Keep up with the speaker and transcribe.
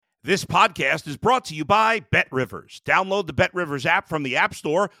This podcast is brought to you by BetRivers. Download the BetRivers app from the App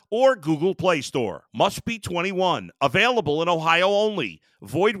Store or Google Play Store. Must be 21. Available in Ohio only.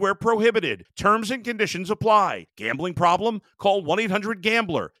 Void where prohibited. Terms and conditions apply. Gambling problem? Call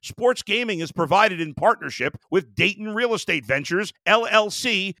 1-800-GAMBLER. Sports gaming is provided in partnership with Dayton Real Estate Ventures,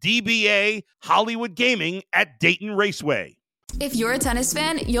 LLC, DBA, Hollywood Gaming at Dayton Raceway. If you're a tennis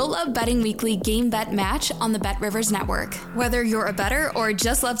fan, you'll love Betting Weekly Game Bet Match on the BetRivers Network. Whether you're a bettor or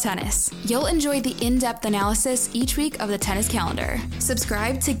just love tennis, you'll enjoy the in-depth analysis each week of the tennis calendar.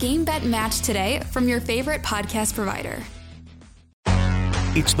 Subscribe to Game Bet Match today from your favorite podcast provider.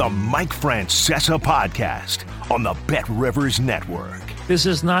 It's the Mike Francesa Podcast on the BetRivers Network. This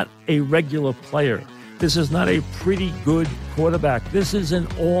is not a regular player. This is not a pretty good quarterback. This is an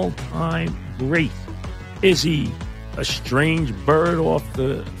all-time great. Is he a strange bird off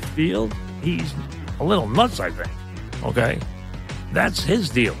the field? He's a little nuts, I think. Okay? That's his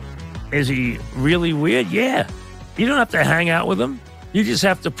deal. Is he really weird? Yeah. You don't have to hang out with him. You just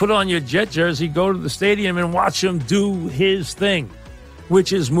have to put on your Jet jersey, go to the stadium, and watch him do his thing,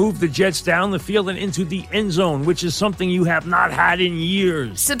 which is move the Jets down the field and into the end zone, which is something you have not had in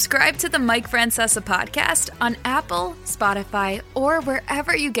years. Subscribe to the Mike Francesa Podcast on Apple, Spotify, or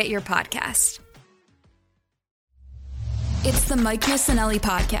wherever you get your podcast. It's the Mike Missanelli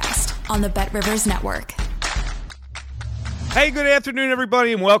Podcast on the BetRivers Network. Hey, good afternoon,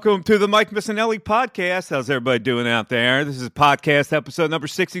 everybody, and welcome to the Mike Missanelli Podcast. How's everybody doing out there? This is podcast episode number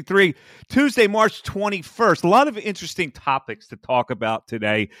 63, Tuesday, March 21st. A lot of interesting topics to talk about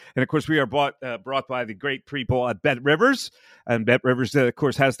today. And, of course, we are brought by the great people at BetRivers. And BetRivers, of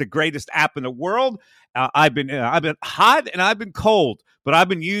course, has the greatest app in the world. I've been hot and I've been cold, but I've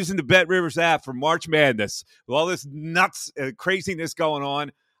been using the BetRivers app for March Madness. With all this nuts craziness going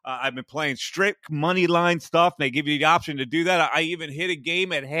on, I've been playing strict money line stuff. They give you the option to do that. I even hit a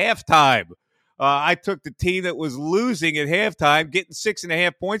game at halftime. I took the team that was losing at halftime, getting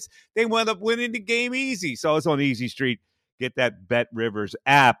 6.5 points. They wound up winning the game easy. So it's on Easy Street. Get that BetRivers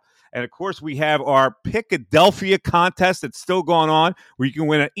app. And, of course, we have our Pickadelphia contest that's still going on, where you can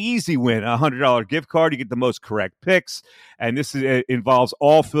win an easy win, a $100 gift card. You get the most correct picks. And this involves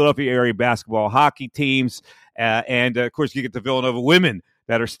all Philadelphia area basketball hockey teams. And, of course, you get the Villanova women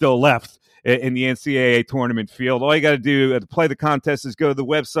that are still left in the NCAA tournament field. All you got to do to play the contest is go to the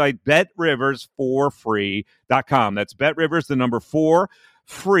website betrivers4free.com. That's betrivers, the number 4,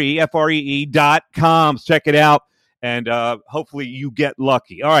 free, FREE.com. Check it out, and hopefully you get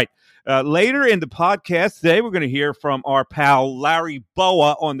lucky. All right. Later in the podcast today, we're going to hear from our pal Larry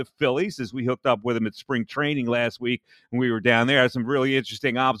Bowa on the Phillies, as we hooked up with him at spring training last week when we were down there. I had some really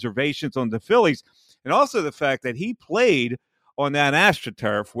interesting observations on the Phillies, and also the fact that he played on that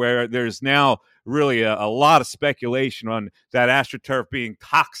AstroTurf, where there's now really a lot of speculation on that AstroTurf being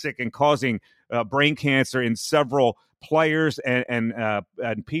toxic and causing brain cancer in several players and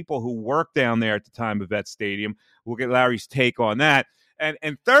people who work down there at the time of that stadium. We'll get Larry's take on that.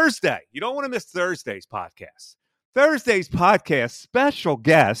 And Thursday, you don't want to miss Thursday's podcast. Thursday's podcast, special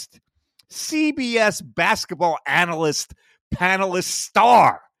guest, CBS basketball analyst, panelist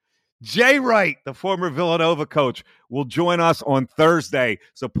star, Jay Wright, the former Villanova coach, will join us on Thursday.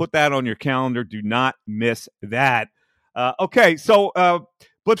 So put that on your calendar. Do not miss that. Okay, so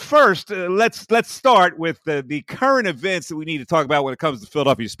but first, let's start with the current events that we need to talk about when it comes to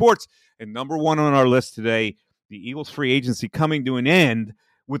Philadelphia sports. And number one on our list today, the Eagles free agency coming to an end,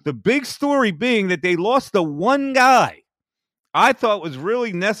 with the big story being that they lost the one guy I thought was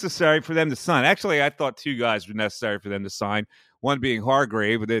really necessary for them to sign. Actually, I thought two guys were necessary for them to sign, one being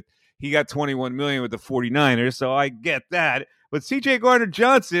Hargrave, that he got $21 million with the 49ers, so I get that. But C.J.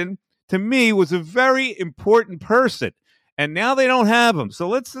 Gardner-Johnson, to me, was a very important person, and now they don't have him. So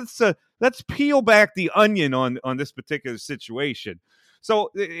let's peel back the onion on this particular situation.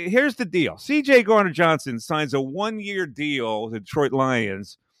 So here's the deal. C.J. Gardner-Johnson signs a one-year deal with the Detroit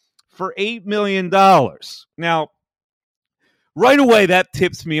Lions for $8 million. Now, right away, that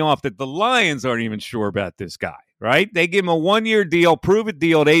tips me off that the Lions aren't even sure about this guy, right? They give him a one-year deal, prove-it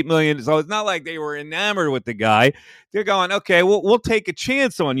deal at $8 million. So it's not like they were enamored with the guy. They're going, okay, we'll take a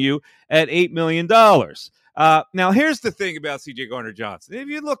chance on you at $8 million. Now, here's the thing about C.J. Gardner-Johnson. If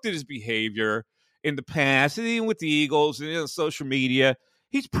you looked at his behavior in the past, and even with the Eagles and social media,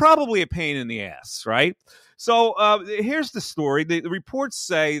 he's probably a pain in the ass, right? So here's the story. The reports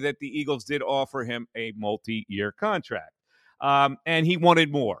say that the Eagles did offer him a multi-year contract, and he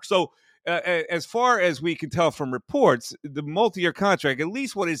wanted more. So as far as we can tell from reports, the multi-year contract, at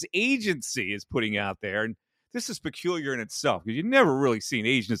least what his agency is putting out there, and this is peculiar in itself because you've never really seen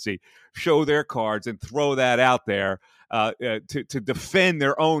agency show their cards and throw that out there to defend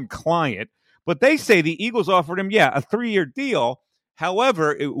their own client. But they say the Eagles offered him, a 3-year deal.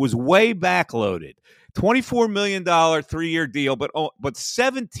 However, it was way backloaded. $24 million 3-year deal, but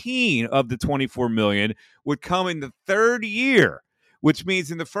 17 of the $24 million would come in the third year, which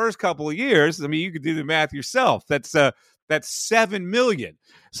means in the first couple of years, I mean, you could do the math yourself. That's $7 million.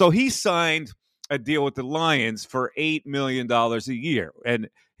 So he signed a deal with the Lions for $8 million a year, and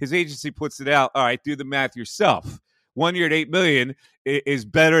his agency puts it out. All right, do the math yourself. 1 year at $8 million is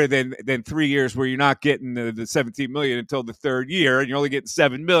better than 3 years where you're not getting the $17 million until the third year, and you're only getting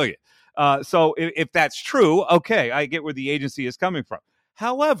 $7 million. So if that's true, okay, I get where the agency is coming from.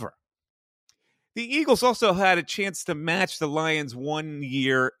 However, the Eagles also had a chance to match the Lions' 1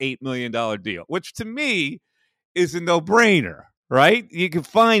 year, $8 million deal, which to me is a no-brainer, right? You can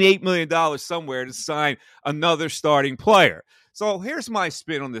find $8 million somewhere to sign another starting player. So here's my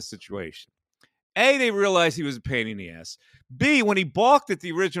spin on this situation. A, they realized he was a pain in the ass. B, when he balked at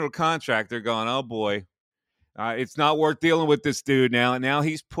the original contract, they're going, oh, boy, it's not worth dealing with this dude now. And now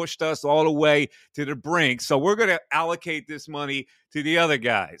he's pushed us all the way to the brink. So we're going to allocate this money to the other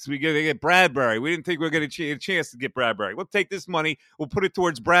guys. We're going to get Bradbury. We didn't think we were going to get a chance to get Bradbury. We'll take this money. We'll put it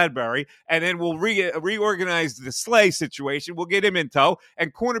towards Bradbury. And then we'll reorganize the Slay situation. We'll get him in tow.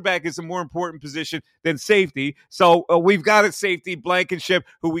 And cornerback is a more important position than safety. So we've got a safety, Blankenship,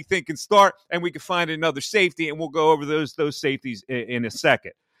 who we think can start. And we can find another safety. And we'll go over those safeties in a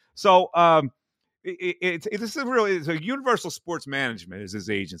second. So, it's a Universal Sports Management is his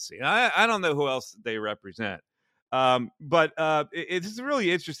agency. I don't know who else they represent, but it's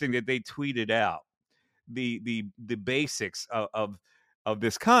really interesting that they tweeted out the basics of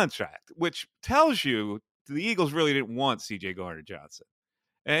this contract, which tells you the Eagles really didn't want C.J. Gardner-Johnson,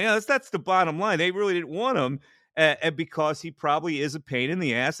 and that's the bottom line. They really didn't want him, and because he probably is a pain in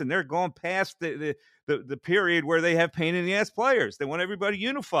the ass, and they're going past the period where they have pain in the ass players. They want everybody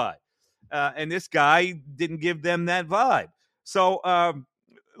unified. And this guy didn't give them that vibe. So,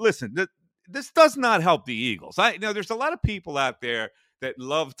 listen, this does not help the Eagles. There's a lot of people out there that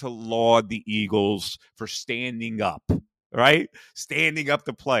love to laud the Eagles for standing up, right? Standing up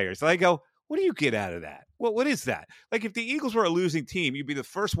to players. And I go, what do you get out of that? Well, what is that? Like, if the Eagles were a losing team, you'd be the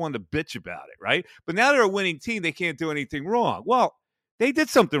first one to bitch about it, right? But now they're a winning team. They can't do anything wrong. Well, they did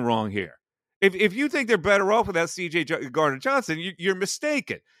something wrong here. If you think they're better off without C.J. Gardner-Johnson, you're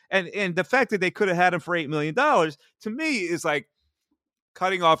mistaken. And the fact that they could have had him for $8 million, to me, is like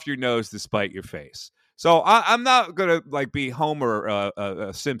cutting off your nose to spite your face. So I'm not going to be Homer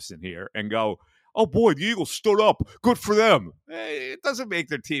Simpson here and go, oh, boy, the Eagles stood up. Good for them. It doesn't make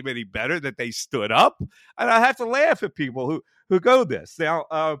their team any better that they stood up. And I have to laugh at people who go this.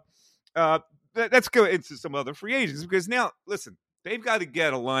 Now, let's go into some other free agents because now, listen, they've got to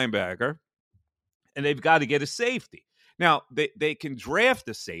get a linebacker. And they've got to get a safety. Now, they can draft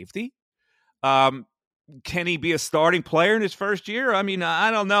a safety. Can he be a starting player in his first year? I mean, I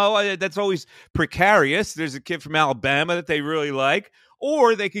don't know. That's always precarious. There's a kid from Alabama that they really like.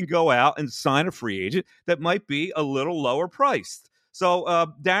 Or they can go out and sign a free agent that might be a little lower priced. So,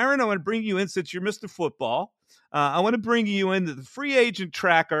 Darren, I want to bring you in since you're Mr. Football. I want to bring you into the free agent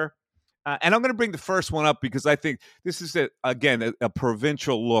tracker. And I'm going to bring the first one up because I think this is, a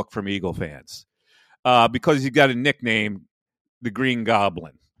provincial look from Eagle fans. Because he's got a nickname, the Green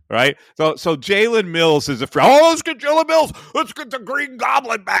Goblin, right? So Jalen Mills is a friend. Oh, let's get Jalen Mills. Let's get the Green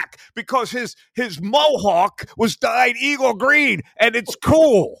Goblin back because his mohawk was dyed eagle green, and it's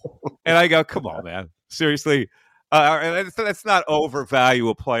cool. And I go, come on, man. Seriously. Let's not overvalue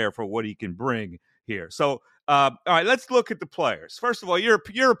a player for what he can bring here. So, all right, let's look at the players. First of all,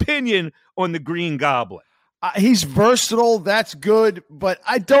 your opinion on the Green Goblin. He's versatile. That's good, but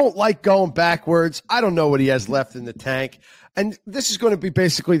I don't like going backwards. I don't know what he has left in the tank. And this is going to be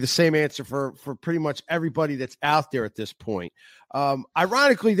basically the same answer for pretty much everybody that's out there at this point.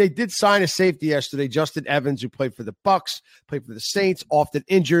 Ironically, they did sign a safety yesterday, Justin Evans, who played for the Bucs, played for the Saints, often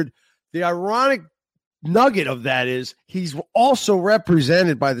injured. The ironic nugget of that is he's also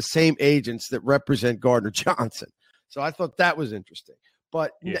represented by the same agents that represent Gardner-Johnson. So I thought that was interesting.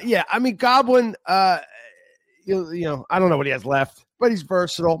 But, yeah I mean, Goblin you know, I don't know what he has left, but he's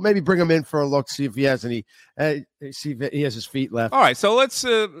versatile. Maybe bring him in for a look, see if he has any, see if he has his feet left. All right, so let's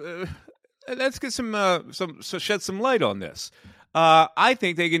get so shed some light on this. I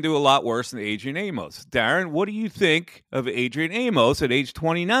think they can do a lot worse than Adrian Amos. Darren, what do you think of Adrian Amos at age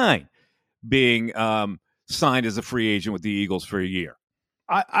 29 being signed as a free agent with the Eagles for a year?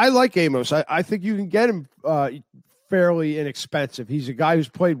 I like Amos. I think you can get him fairly inexpensive. He's a guy who's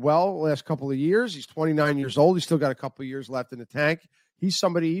played well the last couple of years. He's 29 years old. He's still got a couple of years left in the tank. He's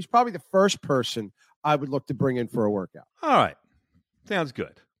probably the first person I would look to bring in for a workout. All right. Sounds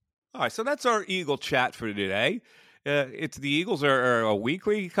good. All right, so that's our Eagle chat for today. The Eagles are a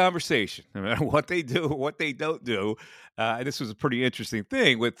weekly conversation, no matter what they do, what they don't do. And this was a pretty interesting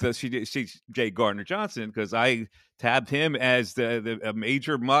thing with C.J. Gardner-Johnson, because I tabbed him as a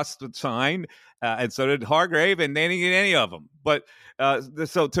major must sign, and so did Hargrave, and they didn't get any of them. But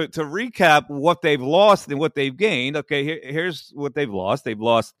so to recap what they've lost and what they've gained, okay, here's what they've lost. They've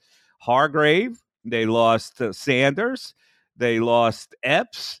lost Hargrave. They lost Sanders. They lost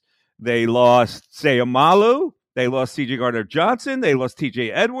Epps. They lost Sayamalu. They lost C.J. Gardner-Johnson. They lost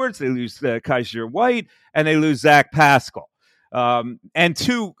T.J. Edwards. They lose Kaiser White. And they lose Zach Pascal. And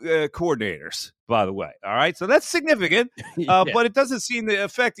two coordinators, by the way. All right? So that's significant. Yeah. But it doesn't seem to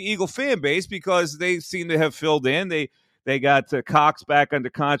affect the Eagle fan base, because they seem to have filled in. They got Cox back under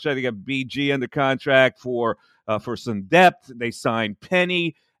contract. They got BG under contract for some depth. They signed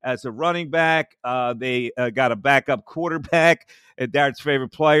Penny as a running back. They got a backup quarterback, and Darren's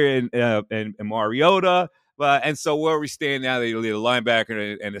favorite player in Mariota. And so where we stand now, they need a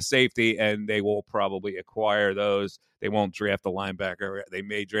linebacker and a safety, and they will probably acquire those. They won't draft a linebacker. They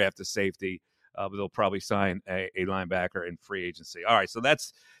may draft a safety, but they'll probably sign a linebacker in free agency. All right, so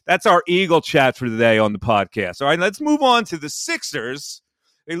that's our Eagle chat for today on the podcast. All right, let's move on to the Sixers.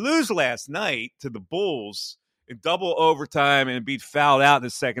 They lose last night to the Bulls in double overtime and beat fouled out in the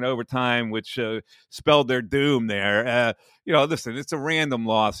second overtime, which spelled their doom there. Listen, it's a random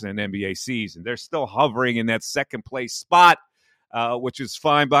loss in an NBA season. They're still hovering in that second place spot, which is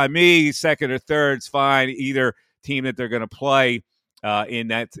fine by me. Second or third is fine. Either team that they're going to play in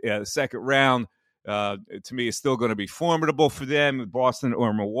that second round, to me, is still going to be formidable for them, Boston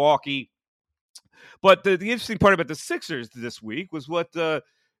or Milwaukee. But the interesting part about the Sixers this week was what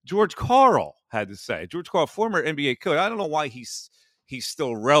George Karl had to say. George Karl, former NBA coach. I don't know why he's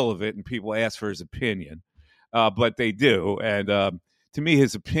still relevant and people ask for his opinion, but they do. And to me,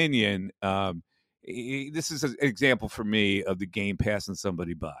 his opinion, this is an example for me of the game passing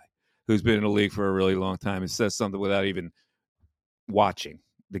somebody by who's been in the league for a really long time and says something without even watching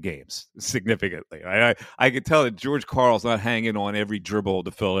the games significantly. I could tell that George Karl's not hanging on every dribble of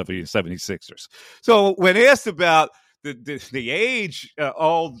the Philadelphia 76ers. So when asked about the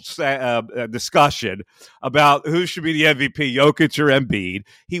age-old discussion about who should be the MVP, Jokic or Embiid,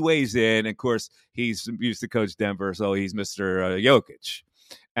 he weighs in. Of course, he's used to coach Denver, so he's Mr. Jokic.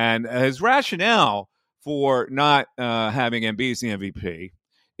 And his rationale for not having Embiid as the MVP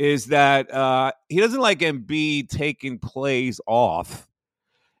is that he doesn't like Embiid taking plays off,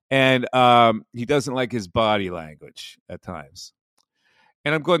 and he doesn't like his body language at times.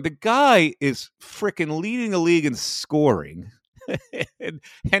 And I'm going, the guy is freaking leading the league in scoring,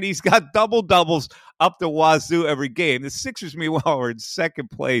 and he's got double-doubles up the wazoo every game. The Sixers, meanwhile, are in second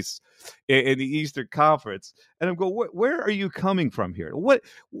place in the Eastern Conference. And I'm going, where are you coming from here? What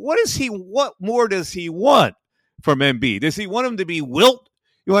more does he want from Embiid? Does he want him to be Wilt?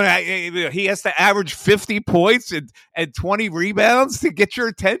 He has to average 50 points and 20 rebounds to get your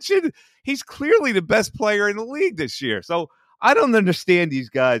attention? He's clearly the best player in the league this year. So I don't understand these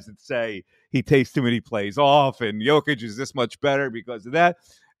guys that say he takes too many plays off and Jokic is this much better because of that.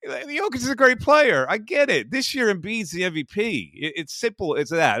 Jokic is a great player. I get it. This year, Embiid's the MVP. It's simple as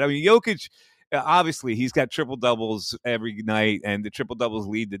that. I mean, Jokic, obviously, he's got triple-doubles every night, and the triple-doubles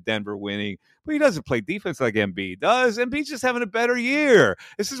lead to Denver winning. But he doesn't play defense like Embiid does. Embiid's just having a better year.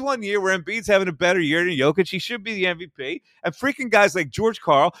 This is one year where Embiid's having a better year than Jokic. He should be the MVP. And freaking guys like George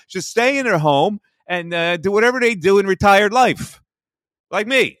Karl should stay in their home and do whatever they do in retired life, like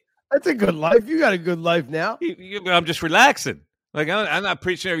me. That's a good life. You got a good life now. I'm just relaxing. Like, I'm not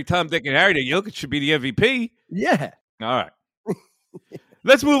preaching every time Dick and Harry that Jokic should be the MVP. Yeah. All right.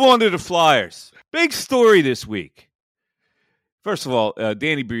 Let's move on to the Flyers. Big story this week. First of all,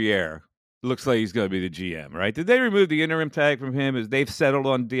 Danny Briere looks like he's going to be the GM, right? Did they remove the interim tag from him as they've settled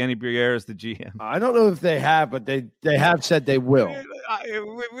on Danny Briere as the GM? I don't know if they have, but they have said they will.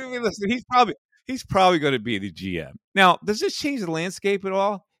 Listen, he's probably going to be the GM. Now, does this change the landscape at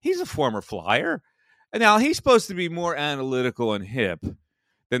all? He's a former Flyer. And now he's supposed to be more analytical and hip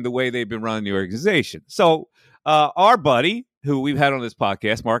than the way they've been running the organization. So our buddy, who we've had on this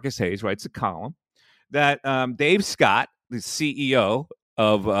podcast, Marcus Hayes, writes a column that Dave Scott, the CEO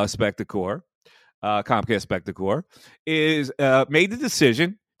of Spectacor, Comcast Spectacor, is made the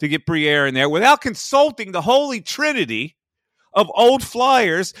decision to get Briere in there without consulting the holy trinity of old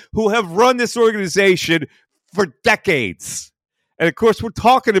Flyers who have run this organization for decades. And, of course, we're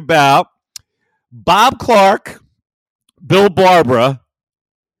talking about Bob Clark, Bill Barbara,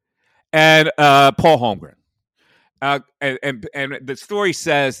 and Paul Holmgren. And the story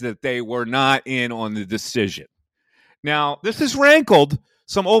says that they were not in on the decision. Now, this has rankled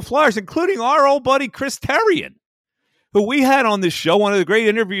some old Flyers, including our old buddy Chris Therien, who we had on this show, one of the great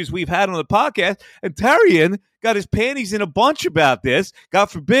interviews we've had on the podcast. And Therien got his panties in a bunch about this. God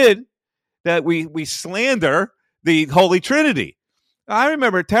forbid that we slander the Holy Trinity. I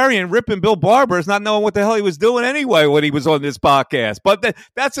remember Therien ripping Bill Barber's, not knowing what the hell he was doing anyway when he was on this podcast. But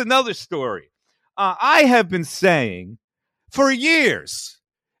that's another story. I have been saying for years,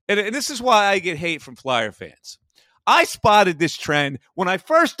 and this is why I get hate from Flyer fans. I spotted this trend when I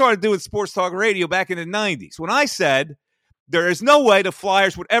first started doing sports talk radio back in the 90s, when I said there is no way the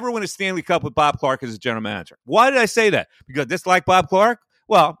Flyers would ever win a Stanley Cup with Bob Clark as a general manager. Why did I say that? Because I dislike Bob Clark?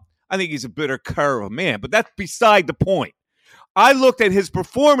 Well, I think he's a bitter cur of a man, but that's beside the point. I looked at his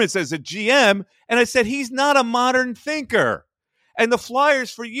performance as a GM, and I said he's not a modern thinker. And the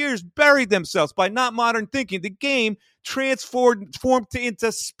Flyers for years buried themselves by not modern thinking. The game transformed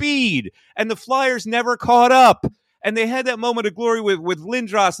into speed, and the Flyers never caught up. And they had that moment of glory with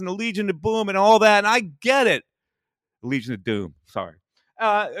Lindros and the Legion of Boom and all that, and I get it. Legion of Doom, sorry.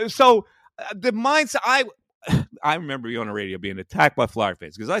 So the mindset, I remember you on the radio being attacked by Flyer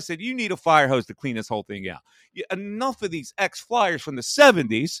fans because I said, you need a fire hose to clean this whole thing out. Enough of these ex-Flyers from the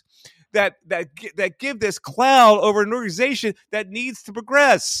 70s that give this cloud over an organization that needs to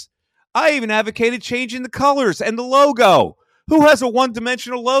progress. I even advocated changing the colors and the logo. Who has a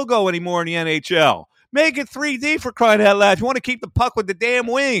one-dimensional logo anymore in the NHL? Make it 3D for crying out loud. If you want to keep the puck with the damn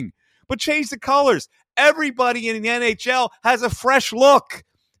wing, but change the colors. Everybody in the NHL has a fresh look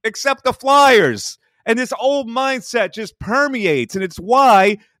except the Flyers. And this old mindset just permeates, and it's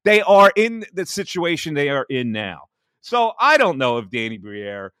why they are in the situation they are in now. So I don't know if Danny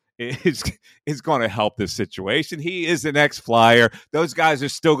Briere is going to help this situation. He is an ex-Flyer. Those guys are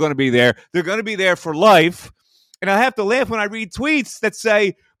still going to be there. They're going to be there for life. And I have to laugh when I read tweets that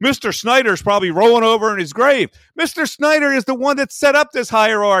say, Mr. Snyder's probably rolling over in his grave. Mr. Snyder is the one that set up this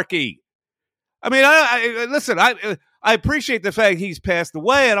hierarchy. I mean, listen, I appreciate the fact he's passed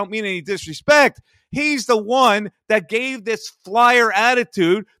away. I don't mean any disrespect. He's the one that gave this Flyer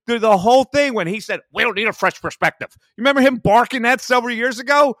attitude to the whole thing when he said, we don't need a fresh perspective. You remember him barking that several years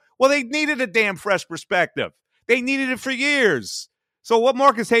ago? Well, they needed a damn fresh perspective. They needed it for years. So what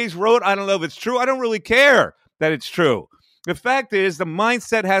Marcus Hayes wrote, I don't know if it's true. I don't really care that it's true. The fact is the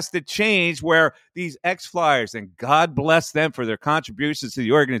mindset has to change where these ex-Flyers, and God bless them for their contributions to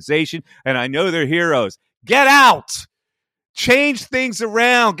the organization, and I know they're heroes, get out. Change things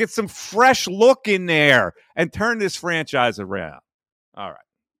around. Get some fresh look in there and turn this franchise around. All right.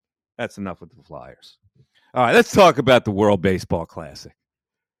 That's enough with the Flyers. All right. Let's talk about the World Baseball Classic.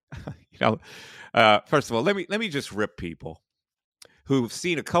 First of all, let me just rip people who've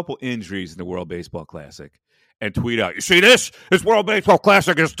seen a couple injuries in the World Baseball Classic and tweet out, you see this? This World Baseball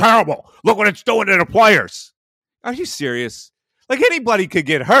Classic is terrible. Look what it's doing to the players. Are you serious? Like anybody could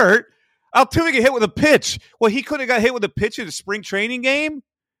get hurt. Altuve get hit with a pitch. Well, he could have got hit with a pitch in a spring training game?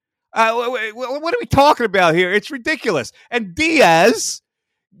 What are we talking about here? It's ridiculous. And Diaz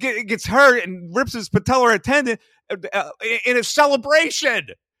gets hurt and rips his patellar tendon in a celebration.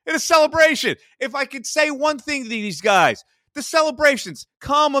 In a celebration. If I could say one thing to these guys, the celebrations,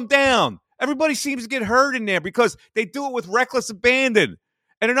 calm them down. Everybody seems to get hurt in there because they do it with reckless abandon.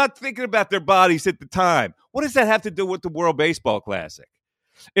 And they're not thinking about their bodies at the time. What does that have to do with the World Baseball Classic?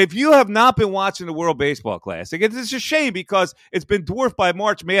 If you have not been watching the World Baseball Classic, it's a shame because it's been dwarfed by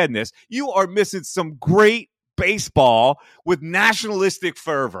March Madness. You are missing some great baseball with nationalistic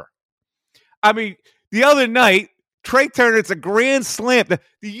fervor. I mean, the other night, Trey Turner, it's a grand slam. The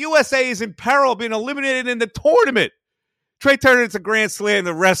USA is in peril of being eliminated in the tournament. Trey Turner, it's a grand slam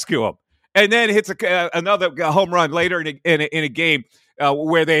to rescue him. And then hits another home run later in a game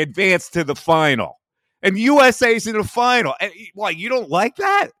where they advance to the final. And USA's in the final. And, why, you don't like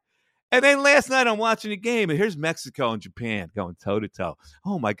that? And then last night I'm watching the game, and here's Mexico and Japan going toe-to-toe.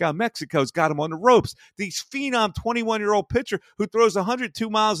 Oh, my God, Mexico's got them on the ropes. These phenom 21-year-old pitcher who throws 102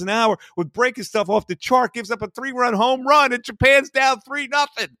 miles an hour with breaking stuff off the chart, gives up a 3-run home run, and Japan's down 3-0.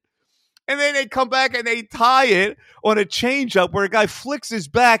 And then they come back and they tie it on a changeup where a guy flicks his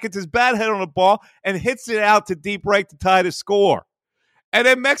back, gets his bat head on the ball, and hits it out to deep right to tie the score. And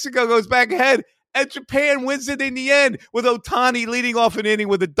then Mexico goes back ahead, and Japan wins it in the end with Ohtani leading off an inning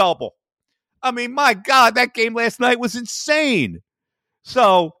with a double. I mean, my God, that game last night was insane.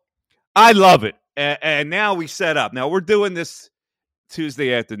 So I love it. And now we set up. Now we're doing this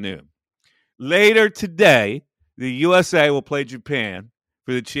Tuesday afternoon. Later today, the USA will play Japan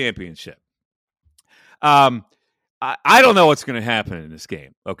for the championship. I don't know what's going to happen in this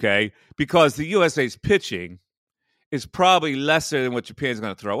game, okay? Because the USA's pitching is probably lesser than what Japan's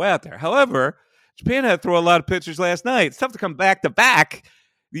going to throw out there. However, Japan had to throw a lot of pitchers last night. It's tough to come back-to-back.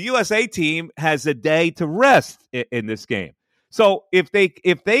 The USA team has a day to rest in this game. So if they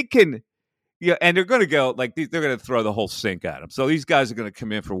can, and they're going to go, like, they're going to throw the whole sink at them. So these guys are going to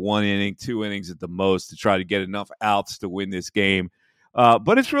come in for 1 inning, 2 innings at the most to try to get enough outs to win this game.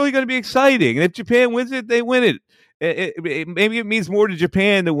 But it's really going to be exciting. And if Japan wins it, they win it. Maybe it means more to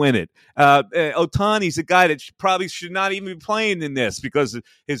Japan to win it. Ohtani's a guy that probably should not even be playing in this because of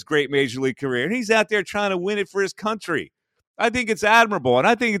his great major league career. And he's out there trying to win it for his country. I think it's admirable, and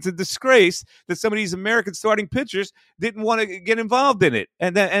I think it's a disgrace that some of these American starting pitchers didn't want to get involved in it,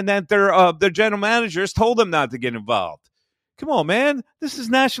 and that their general managers told them not to get involved. Come on, man. This is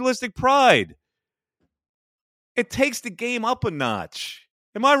nationalistic pride. It takes the game up a notch.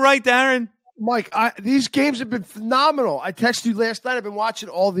 Am I right, Darren? Mike, these games have been phenomenal. I texted you last night. I've been watching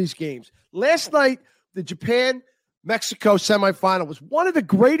all these games. Last night, the Japan-Mexico semifinal was one of the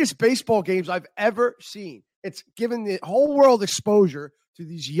greatest baseball games I've ever seen. It's given the whole world exposure to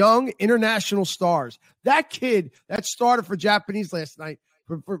these young international stars. That kid that started for Japanese last night,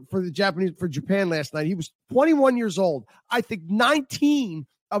 for Japan last night, he was 21 years old. I think 19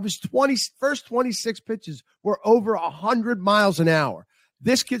 of his first 26 pitches were over 100 miles an hour.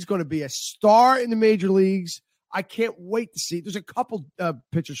 This kid's going to be a star in the major leagues. I can't wait to see. There's a couple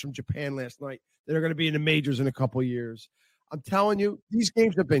pitchers from Japan last night that are going to be in the majors in a couple years. I'm telling you, these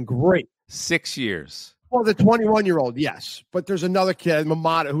games have been great. 6 years. Well, the 21-year-old, yes. But there's another kid,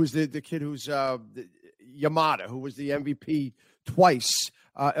 Yamada, who's the kid who's Yamada, who was the MVP twice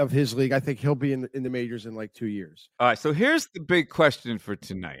of his league. I think he'll be in the majors in like 2 years. All right, so here's the big question for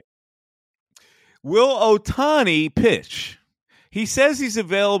tonight. Will Ohtani pitch? He says he's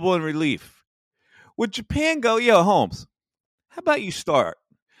available in relief. Would Japan go, Holmes, how about you start?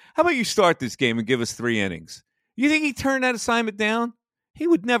 How about you start this game and give us 3 innings? You think he'd turn that assignment down? He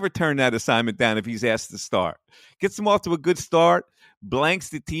would never turn that assignment down if he's asked to start. Gets them off to a good start, blanks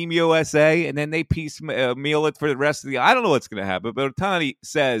the Team USA, and then they piecemeal it for the rest of the – I don't know what's going to happen, but Ohtani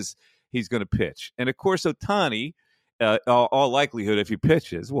says he's going to pitch. And, of course, Ohtani, all likelihood if he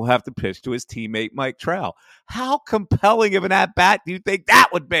pitches, will have to pitch to his teammate Mike Trout. How compelling of an at-bat do you think that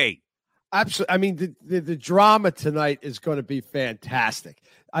would be? Absolutely. I mean, the drama tonight is going to be fantastic.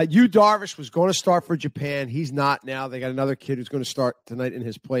 Yu Darvish was going to start for Japan. He's not now. They got another kid who's going to start tonight in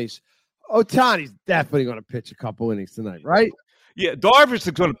his place. Ohtani's definitely going to pitch a couple innings tonight, right? Yeah, Darvish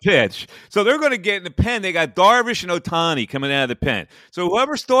is going to pitch. So they're going to get in the pen. They got Darvish and Ohtani coming out of the pen. So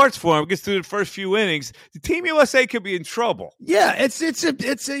whoever starts for him gets through the first few innings. The Team USA could be in trouble. Yeah, it's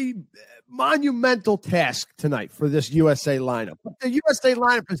a monumental task tonight for this USA lineup. But the USA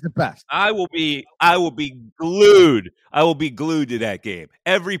lineup is the best. I will be glued. I will be glued to that game.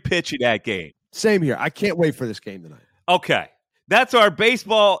 Every pitch of that game. Same here. I can't wait for this game tonight. Okay. That's our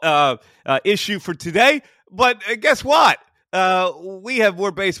baseball issue for today. But guess what? We have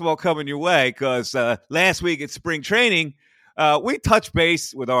more baseball coming your way because last week at spring training, we touched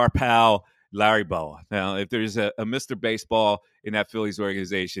base with our pal, Larry Bowa. Now, if there's a Mr. Baseball in that Phillies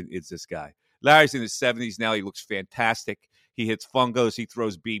organization, it's this guy. Larry's in his 70s now. He looks fantastic. He hits fungos. He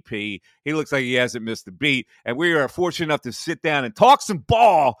throws BP. He looks like he hasn't missed a beat. And we are fortunate enough to sit down and talk some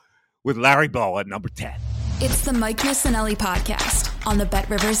ball with Larry Bowa at number 10. It's the Mike Missanelli podcast on the Bet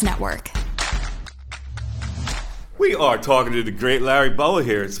Rivers Network. We are talking to the great Larry Bowa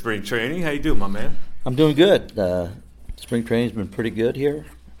here at spring training. How you doing, my man? I'm doing good. Spring training's been pretty good here.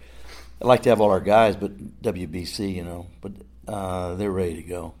 I'd like to have all our guys, but WBC, but they're ready to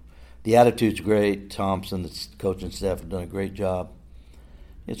go. The attitude's great. Thompson, the coaching staff have done a great job.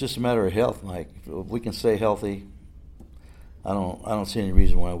 It's just a matter of health, Mike. If we can stay healthy, I don't see any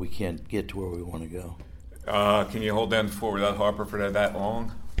reason why we can't get to where we want to go. Can you hold down the fort without Harper for that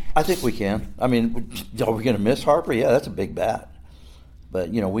long? I think we can. I mean, are we going to miss Harper? Yeah, that's a big bat. But,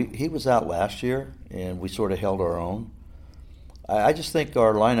 he was out last year, and we sort of held our own. I just think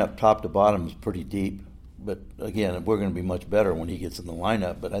our lineup top to bottom is pretty deep. But, again, we're going to be much better when he gets in the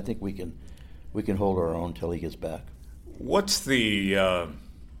lineup. But I think we can hold our own until he gets back. What's the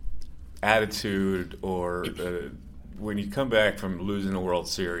attitude or when you come back from losing the World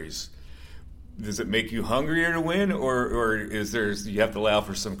Series? Does it make you hungrier to win, or is you have to allow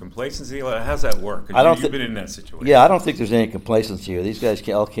for some complacency? How's that work? You've been in that situation. Yeah, I don't think there's any complacency here. These guys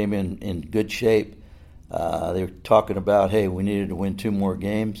all came in good shape. They were talking about, hey, we needed to win 2 more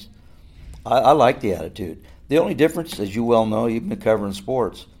games. I like the attitude. The only difference, as you well know, you've been covering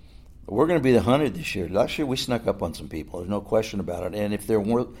sports, we're going to be the hunted this year. Last year we snuck up on some people. There's no question about it. And if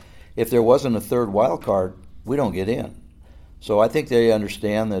there wasn't a third wild card, we don't get in. So I think they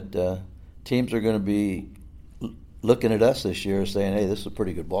understand that teams are going to be looking at us this year saying, hey, this is a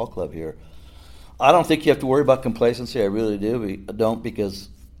pretty good ball club here. I don't think you have to worry about complacency. I really do. I don't, because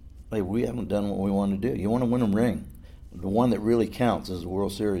hey, we haven't done what we want to do. You want to win a ring. The one that really counts is the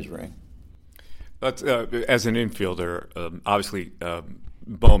World Series ring. But as an infielder, obviously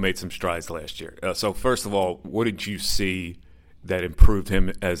Bo made some strides last year. So first of all, what did you see that improved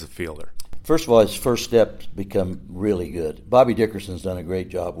him as a fielder? First of all, his first step become really good. Bobby Dickerson's done a great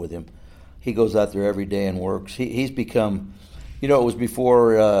job with him. He goes out there every day and works. He's become, it was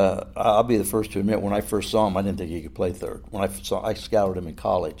before, I'll be the first to admit, when I first saw him, I didn't think he could play third. When I scouted him in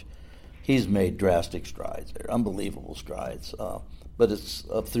college, he's made drastic strides there, unbelievable strides. But it's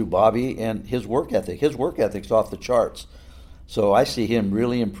up through Bobby and his work ethic. His work ethic's off the charts. So I see him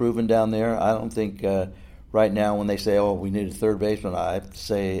really improving down there. I don't think right now when they say, oh, we need a third baseman, I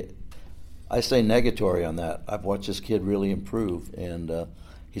say negatory on that. I've watched this kid really improve, and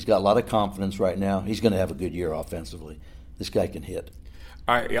he's got a lot of confidence right now. He's going to have a good year offensively. This guy can hit.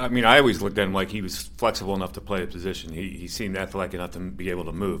 I mean, I always looked at him like he was flexible enough to play a position. He seemed athletic enough to be able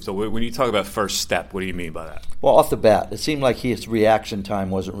to move. So when you talk about first step, what do you mean by that? Well, off the bat, it seemed like his reaction time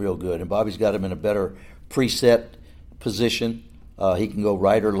wasn't real good, and Bobby's got him in a better preset position. He can go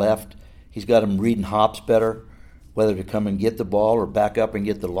right or left. He's got him reading hops better, whether to come and get the ball or back up and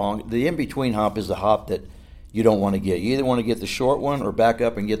get the long. The in-between hop is the hop that you don't want to get. You either want to get the short one or back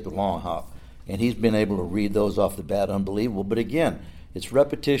up and get the long hop. And he's been able to read those off the bat, unbelievable. But again, it's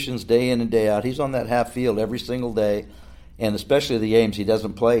repetitions day in and day out. He's on that half field every single day, and especially the games he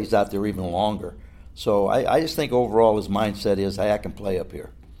doesn't play, he's out there even longer. So I just think overall his mindset is, hey, I can play up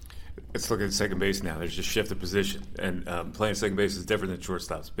here. Let's look at second base now. There's just shift of position, and playing second base is different than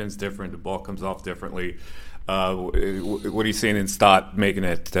shortstop. Spin's different. The ball comes off differently. What are you seeing in Stott making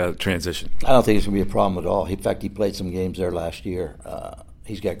that transition? I don't think it's going to be a problem at all. In fact, he played some games there last year.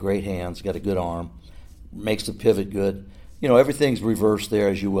 He's got great hands, got a good arm, makes the pivot good. Everything's reversed there,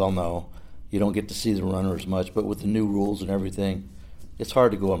 as you well know. You don't get to see the runner as much, but with the new rules and everything, it's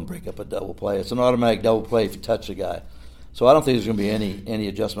hard to go and break up a double play. It's an automatic double play if you touch the guy. So I don't think there's going to be any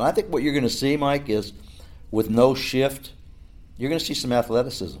adjustment. I think what you're going to see, Mike, is with no shift, you're going to see some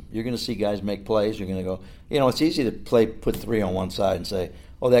athleticism. You're going to see guys make plays. You're going to go, it's easy to put three on one side and say,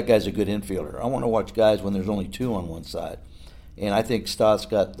 oh, that guy's a good infielder. I want to watch guys when there's only two on one side. And I think Stott's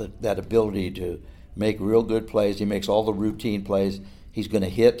got that ability to make real good plays. He makes all the routine plays. He's going to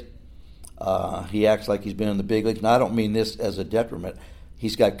hit. He acts like he's been in the big leagues. Now, I don't mean this as a detriment.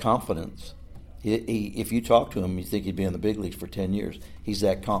 He's got confidence. If you talk to him, you think he'd be in the big leagues for 10 years. He's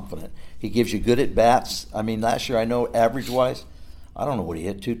that confident. He gives you good at-bats. I mean, last year, I know average-wise, I don't know what he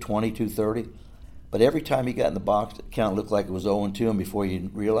hit, 220, 230. But every time he got in the box, it kind of looked like it was 0-2, and before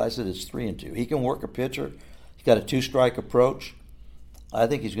you realize it, it's 3-2. He can work a pitcher. He's got a two-strike approach. I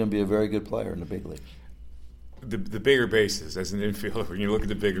think he's going to be a very good player in the big leagues. The bigger bases, as an infielder, when you look at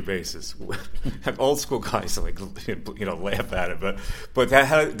the bigger bases, old school guys laugh at it, but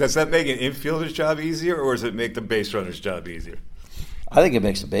does that make an infielder's job easier, or does it make the base runner's job easier? I think it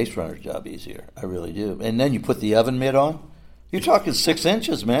makes the base runner's job easier. I really do. And then you put the oven mitt on. You're talking 6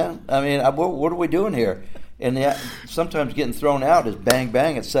 inches, man. I mean, what are we doing here? And sometimes getting thrown out is bang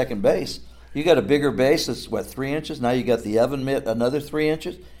bang at second base. You got a bigger base that's 3 inches. Now you got the oven mitt another 3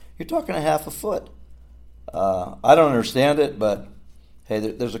 inches. You're talking a half a foot. I don't understand it, but hey,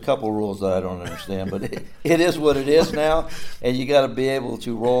 there's a couple rules that I don't understand, but it is what it is now, and you got to be able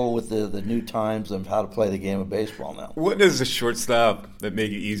to roll with the new times of how to play the game of baseball now. What does a shortstop that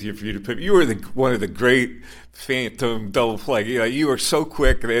make it easier for you to put? You were one of the great phantom double play. You were so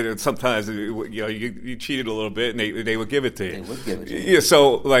quick that sometimes you cheated a little bit, and they would give it to you. They would give it to you. Yeah,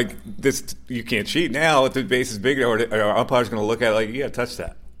 so like this, you can't cheat now. If the base is bigger, or our umpire's going to look at it like, you got to touch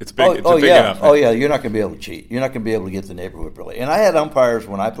that. It's big. It's big enough. Oh, yeah. You're not going to be able to cheat. You're not going to be able to get the neighborhood really. And I had umpires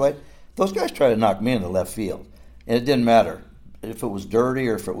when I played. Those guys tried to knock me in the left field. And it didn't matter if it was dirty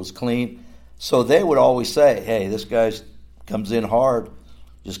or if it was clean. So they would always say, hey, this guy comes in hard.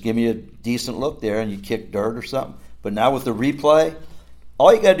 Just give me a decent look there, and you kick dirt or something. But now with the replay,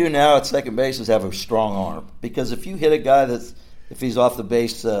 all you got to do now at second base is have a strong arm. Because if you hit a guy if he's off the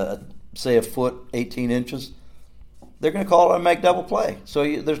base, say a foot, 18 inches, they're going to call it a automatic double play. So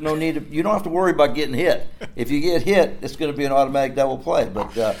there's no need you don't have to worry about getting hit. If you get hit, it's going to be an automatic double play.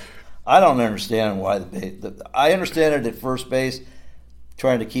 But I don't understand why I understand it at first base,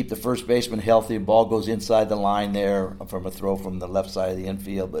 trying to keep the first baseman healthy. The ball goes inside the line there from a throw from the left side of the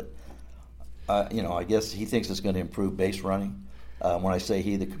infield. But, I guess he thinks it's going to improve base running. When I say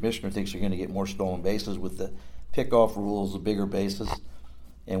he, the commissioner thinks you're going to get more stolen bases with the pickoff rules, the bigger bases.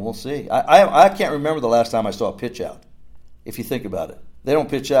 and we'll see. I can't remember the last time I saw a pitch out. If you think about it, they don't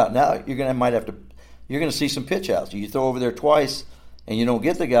pitch out now. You're gonna see some pitch outs. You throw over there twice, and you don't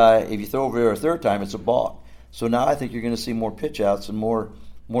get the guy. If you throw over there a third time, it's a balk. So now I think you're going to see more pitch outs and more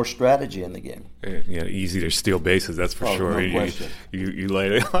strategy in the game. Yeah, easy to steal bases, that's for sure. No question. You lay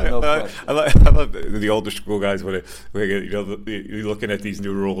it. No question. I love the older school guys when you're looking at these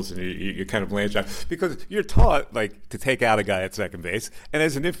new rules and you kind of blanch out because you're taught like to take out a guy at second base, and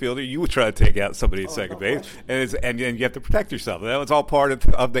as an infielder, you would try to take out somebody at second base, and you have to protect yourself. That was all part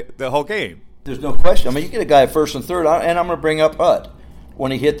of the whole game. There's no question. I mean, you get a guy at first and third, and I'm going to bring up Hutt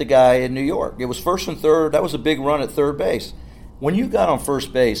when he hit the guy in New York. It was first and third. That was a big run at third base. When you got on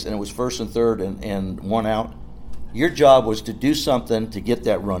first base and it was first and third and one out, your job was to do something to get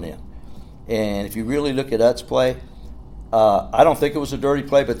that run in. And if you really look at Hutt's play, I don't think it was a dirty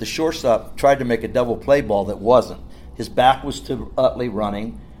play, but the shortstop tried to make a double play ball that wasn't. His back was to Utley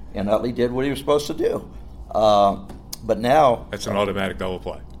running, and Utley did what he was supposed to do. But now... That's an automatic double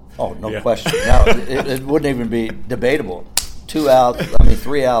play. Oh, no question. Now, it wouldn't even be debatable.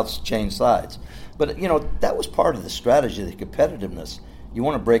 3 outs, change sides. But, that was part of the strategy, the competitiveness. You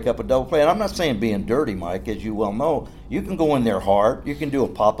want to break up a double play. And I'm not saying being dirty, Mike, as you well know. You can go in there hard. You can do a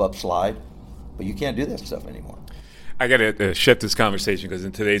pop-up slide. But you can't do that stuff anymore. I got to shift this conversation because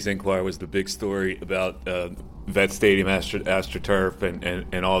in today's Inquirer was the big story about Vet Stadium, AstroTurf,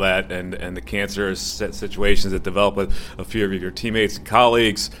 and all that, and the cancerous situations that develop with a few of your teammates and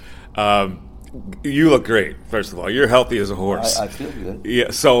colleagues. You look great, first of all. You're healthy as a horse. I feel good.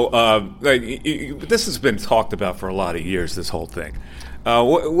 Yeah, so this has been talked about for a lot of years, this whole thing.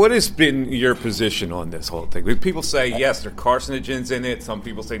 What has been your position on this whole thing? People say, yes, there are carcinogens in it. Some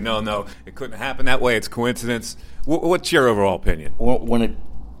people say, no, it couldn't happen that way. It's coincidence. What's your overall opinion? When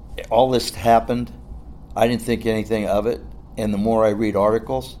all this happened, I didn't think anything of it. And the more I read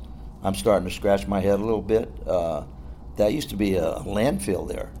articles, I'm starting to scratch my head a little bit. That used to be a landfill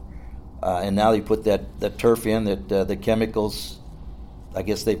there. And now they put that turf in, that the chemicals, I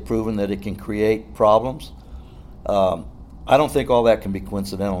guess they've proven that it can create problems. I don't think all that can be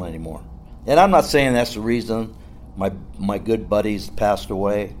coincidental anymore. And I'm not saying that's the reason my good buddies passed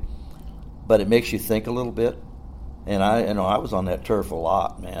away, but it makes you think a little bit. And I was on that turf a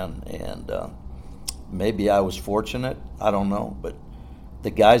lot, man. And maybe I was fortunate. I don't know. But the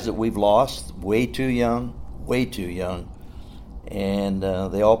guys that we've lost, way too young. And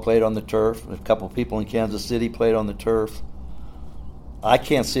they all played on the turf. A couple of people in Kansas City played on the turf. I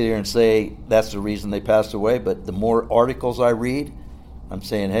can't sit here and say that's the reason they passed away, but the more articles I read, I'm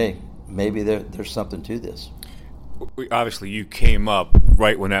saying, hey, maybe there's something to this. Obviously, you came up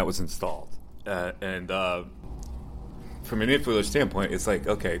right when that was installed. And from an infielder standpoint, it's like,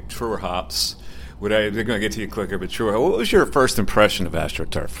 okay, truer hops. They're going to get to you quicker, but truer. What was your first impression of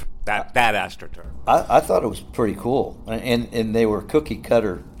AstroTurf? That AstroTurf? I thought it was pretty cool. And they were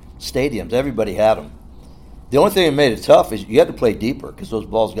cookie-cutter stadiums. Everybody had them. The only thing that made it tough is you had to play deeper because those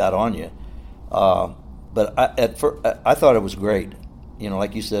balls got on you. But I thought it was great.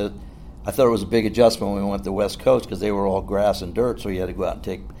 Like you said, I thought it was a big adjustment when we went to the West Coast because they were all grass and dirt, so you had to go out and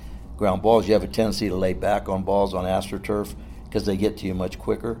take ground balls. You have a tendency to lay back on balls on AstroTurf because they get to you much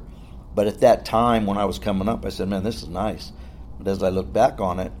quicker. But at that time when I was coming up, I said, man, this is nice. But as I look back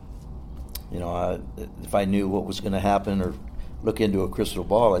on it, if I knew what was going to happen or look into a crystal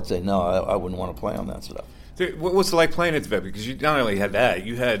ball, I'd say, no, I wouldn't want to play on that stuff. What was it like playing at the vet? Because you not only had that,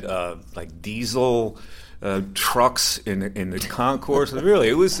 you had like diesel trucks in the concourse. Really,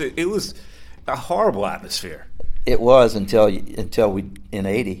 it was a horrible atmosphere. It was until we in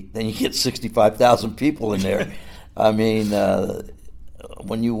 '80. Then you get 65,000 people in there. I mean,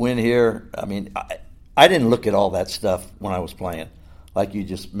 when you win here, I mean, I didn't look at all that stuff when I was playing, like you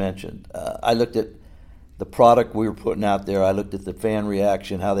just mentioned. I looked at the product we were putting out there. I looked at the fan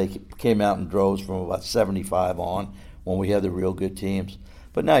reaction, how they came out in droves from about 75 on when we had the real good teams.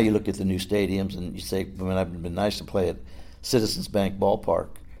 But now you look at the new stadiums and you say, I mean, it'd been nice to play at Citizens Bank Ballpark.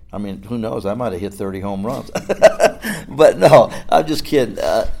 I mean, who knows? I might have hit 30 home runs. But no, I'm just kidding.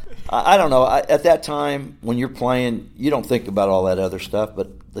 I don't know. At that time, when you're playing, you don't think about all that other stuff.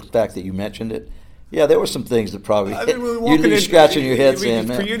 But the fact that you mentioned it, yeah, there were some things that probably you're scratching your head saying,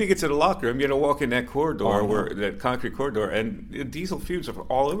 man. For you to get to the locker room, you had to walk in that corridor, that concrete corridor, and diesel fumes are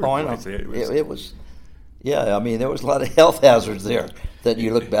all over the place. It was, yeah, I mean, there was a lot of health hazards there that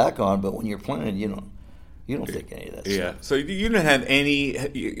you look back on, but when you're playing, you don't think any of that stuff. Yeah, so you didn't have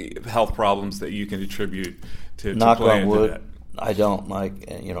any health problems that you can attribute to knock playing on wood. that. I don't, Mike.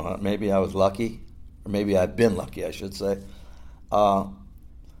 Maybe I was lucky, or maybe I've been lucky, I should say.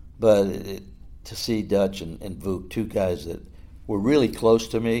 But to see Dutch and Vuk, two guys that were really close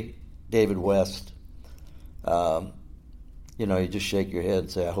to me, David West, you just shake your head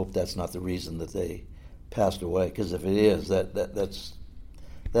and say, I hope that's not the reason that they passed away. Because if it is,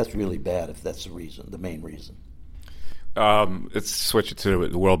 that's really bad if that's the main reason. Let's switch it to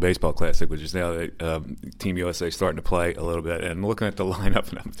the World Baseball Classic, which is now Team USA starting to play a little bit. And looking at the lineup,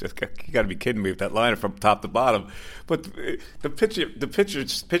 and I'm just, you got to be kidding me with that lineup from top to bottom. But the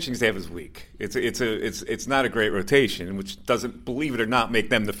pitching staff is weak. It's not a great rotation, which doesn't, believe it or not, make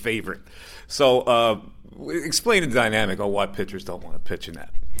them the favorite. So explain the dynamic on why pitchers don't want to pitch in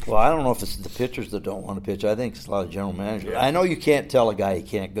that. Well, I don't know if it's the pitchers that don't want to pitch. I think it's a lot of general managers. Yeah. I know you can't tell a guy he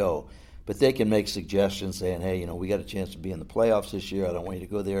can't go, but they can make suggestions saying, hey, we got a chance to be in the playoffs this year. I don't want you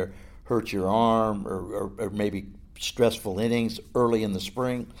to go there, hurt your arm, or maybe stressful innings early in the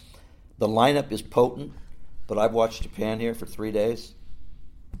spring. The lineup is potent, but I've watched Japan here for 3 days.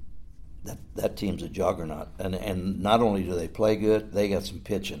 That team's a juggernaut. And not only do they play good, they got some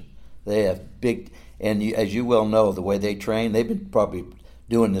pitching. They have big – and as you well know, the way they train, they've been probably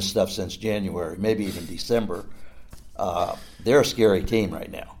doing this stuff since January, maybe even December. They're a scary team right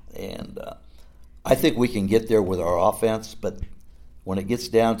now. And I think we can get there with our offense, but when it gets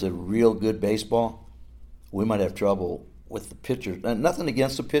down to real good baseball, we might have trouble with the pitchers. And nothing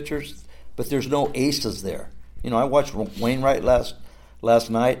against the pitchers, but there's no aces there. I watched Wainwright last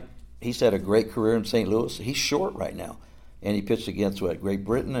night. He's had a great career in St. Louis. He's short right now, and he pitched against Great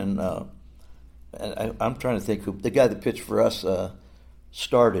Britain. And I'm trying to think who the guy that pitched for us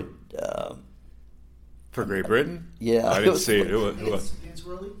started. For Great Britain? Yeah. I didn't see it. Who was? Vance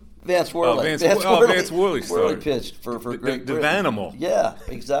Worley? Vance Worley. Vance Worley Worley pitched for Great Britain. The animal. Yeah,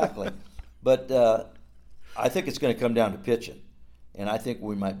 exactly. But I think it's going to come down to pitching, and I think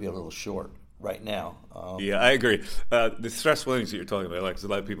we might be a little short right now. Yeah, I agree. The stressful innings that you're talking about, like a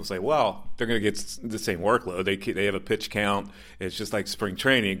lot of people say, well, they're going to get the same workload. They have a pitch count. It's just like spring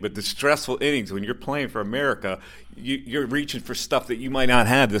training. But the stressful innings, when you're playing for America, you're reaching for stuff that you might not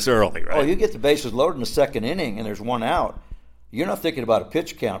have this early, right? Oh, you get the bases loaded in the second inning, and there's one out. You're not thinking about a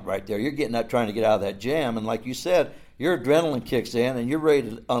pitch count right there. You're getting out trying to get out of that jam. And like you said, your adrenaline kicks in, and you're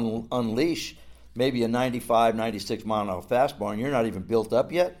ready to unleash maybe a 95, 96 mile an hour fastball, and you're not even built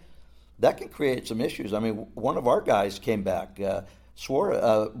up yet. That can create some issues. I mean, one of our guys came back,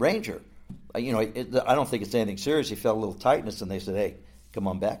 Ranger. I don't think it's anything serious. He felt a little tightness, and they said, hey, come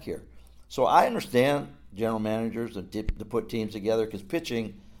on back here. So I understand general managers to put teams together because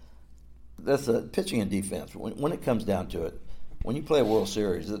pitching and defense. When it comes down to it, when you play a World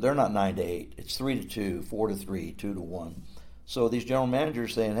Series, they're not 9-8. It's 3-2, 4-3, 2-1. So these general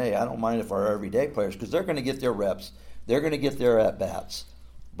managers saying, hey, I don't mind if our everyday players, because they're going to get their reps. They're going to get their at-bats.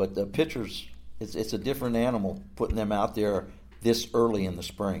 But the pitchers, it's a different animal putting them out there this early in the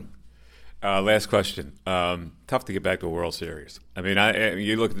spring. Last question. Tough to get back to a World Series. I mean,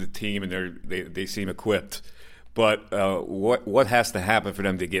 you look at the team and they seem equipped. But what has to happen for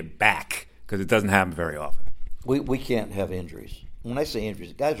them to get back? Because it doesn't happen very often. We can't have injuries. When I say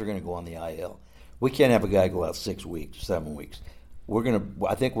injuries, guys are going to go on the IL. We can't have a guy go out 6 weeks, 7 weeks.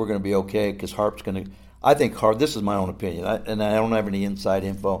 I think we're going to be okay because Harp's going to. I think Harp. This is my own opinion, and I don't have any inside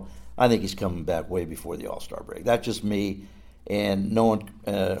info. I think he's coming back way before the All-Star break. That's just me, and knowing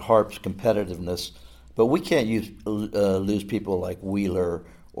Harp's competitiveness. But we can't lose people like Wheeler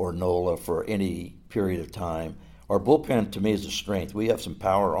or Nola for any period of time. Our bullpen, to me, is a strength. We have some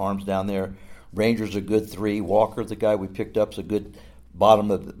power arms down there. Ranger's a good 3. Walker, the guy we picked up, is a good bottom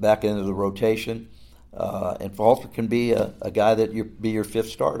of the back end of the rotation. And Falter can be a guy that be your 5th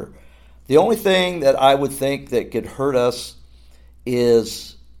starter. The only thing that I would think that could hurt us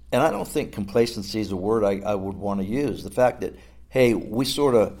is, and I don't think complacency is a word I would want to use, the fact that, hey, we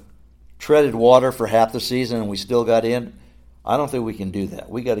sort of treaded water for half the season and we still got in. I don't think we can do that.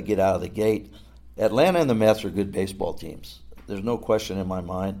 We got to get out of the gate. Atlanta and the Mets are good baseball teams. There's no question in my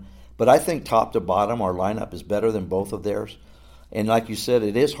mind. But I think top to bottom, our lineup is better than both of theirs. And like you said,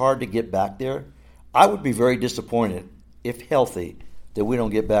 it is hard to get back there. I would be very disappointed, if healthy, that we don't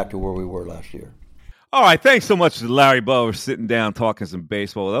get back to where we were last year. All right, thanks so much to Larry Bowa for sitting down talking some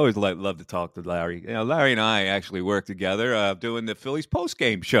baseball. I always love to talk to Larry. Larry and I actually work together doing the Phillies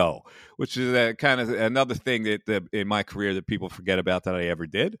postgame show, which is kind of another thing that in my career that people forget about that I ever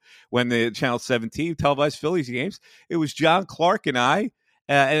did. When the Channel 17 televised Phillies games, it was John Clark and I,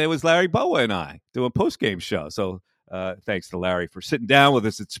 and it was Larry Bowa and I doing a postgame show. So thanks to Larry for sitting down with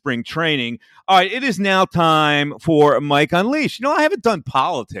us at spring training. All right, it is now time for Mike Unleashed. I haven't done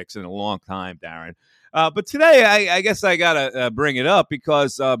politics in a long time, Darren. But today, I guess I got to bring it up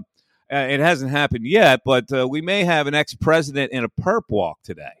because it hasn't happened yet, but we may have an ex-president in a perp walk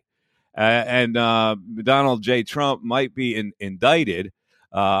today. And Donald J. Trump might be indicted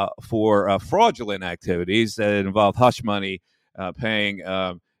for fraudulent activities that involve hush money, paying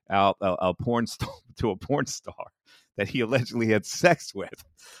out a porn star to a porn star that he allegedly had sex with.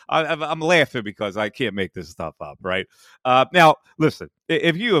 I'm laughing because I can't make this stuff up, right? Now, listen,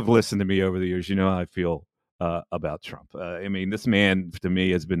 if you have listened to me over the years, you know how I feel about Trump. I mean, this man, to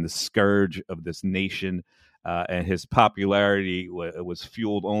me, has been the scourge of this nation, and his popularity was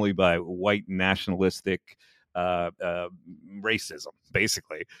fueled only by white nationalistic racism,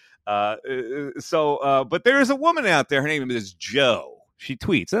 basically. But there is a woman out there. Her name is Joe. She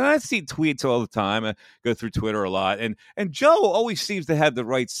tweets, and I see tweets all the time. I go through Twitter a lot, and Joe always seems to have the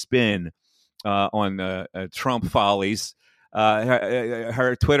right spin on Trump follies.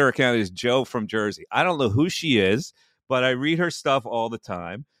 Her Twitter account is Joe from Jersey. I don't know who she is, but I read her stuff all the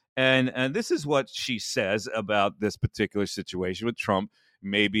time, and this is what she says about this particular situation with Trump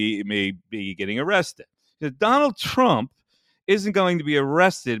may be getting arrested. Donald Trump isn't going to be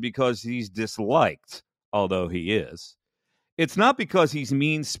arrested because he's disliked, although he is. It's not because he's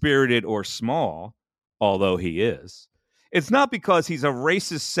mean-spirited or small, although he is. It's not because he's a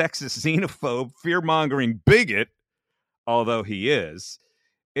racist, sexist, xenophobe, fear-mongering bigot, although he is.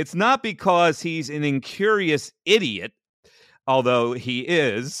 It's not because he's an incurious idiot, although he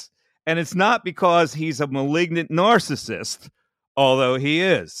is. And it's not because he's a malignant narcissist, although he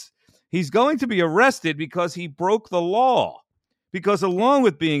is. He's going to be arrested because he broke the law. Because along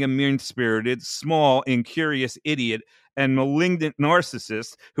with being a mean-spirited, small, incurious idiot and malignant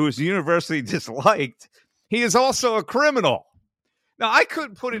narcissist who is universally disliked, he is also a criminal. Now, I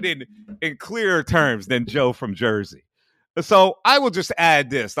couldn't put it in clearer terms than Joe from Jersey. So I will just add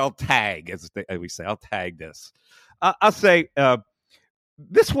this. I'll tag, as we say. I'll tag this. I'll say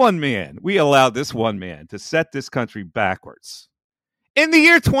this one man, we allowed this one man to set this country backwards. In the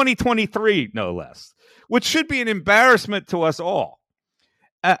year 2023, no less, which should be an embarrassment to us all.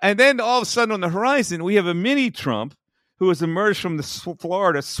 And then all of a sudden on the horizon, we have a mini Trump who has emerged from the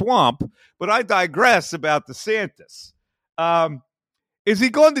Florida swamp. But I digress about DeSantis. Is he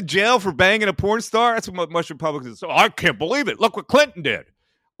going to jail for banging a porn star? That's what most Republicans say. Oh, I can't believe it. Look what Clinton did.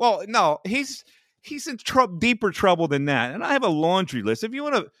 Well, no, he's in deeper trouble than that. And I have a laundry list. If you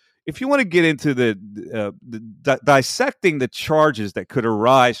want to get into the dissecting the charges that could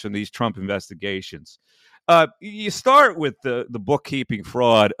arise from these Trump investigations, you start with the bookkeeping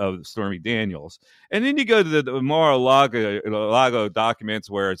fraud of Stormy Daniels, and then you go to the Mar-a-Lago documents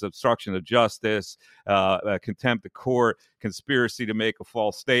where it's obstruction of justice, contempt of court, conspiracy to make a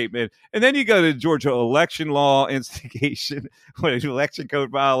false statement, and then you go to Georgia election law instigation, election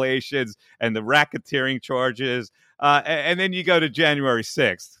code violations, and the racketeering charges. And then you go to January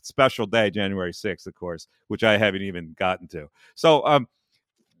 6th, special day, January 6th, of course, which I haven't even gotten to. So,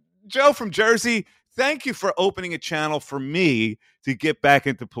 Joe from Jersey, thank you for opening a channel for me to get back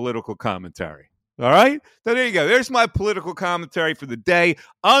into political commentary. All right? So there you go. There's my political commentary for the day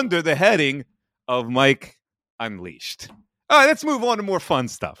under the heading of Mike Unleashed. All right, let's move on to more fun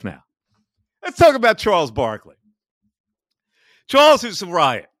stuff now. Let's talk about Charles Barkley. Charles is a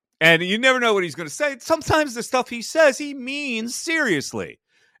riot. And you never know what he's going to say. Sometimes the stuff he says, he means seriously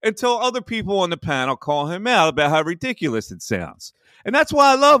until other people on the panel call him out about how ridiculous it sounds. And that's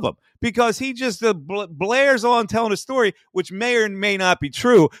why I love him, because he just blares on telling a story which may or may not be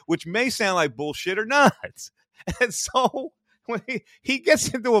true, which may sound like bullshit or not. And so when he gets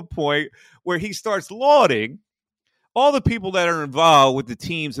into a point where he starts lauding all the people that are involved with the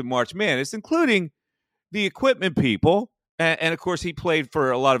teams in March Madness, including the equipment people. And, of course, he played for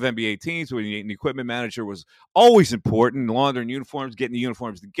a lot of NBA teams where the equipment manager was always important, laundering uniforms, getting the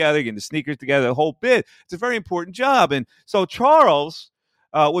uniforms together, getting the sneakers together, the whole bit. It's a very important job. And so Charles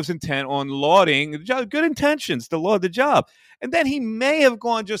was intent on lauding the job, good intentions to laud the job. And then he may have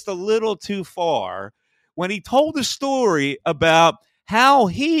gone just a little too far when he told the story about how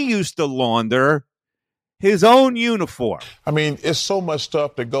he used to launder his own uniform. I mean, it's so much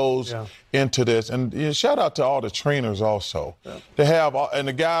stuff that goes into this. And shout out to all the trainers also. To have, and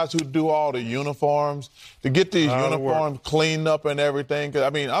the guys who do all the uniforms, to get these uniforms cleaned up and everything. 'Cause,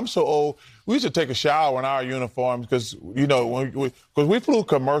 I mean, I'm so old. We used to take a shower in our uniforms because, you know, because we flew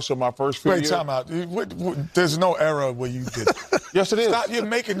commercial my first few years. Wait, time out. There's no era where you did it. Yes, it is. Stop, you're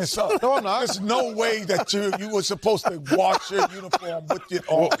making this up. No, I'm not. There's no way that you were supposed to wash your uniform with your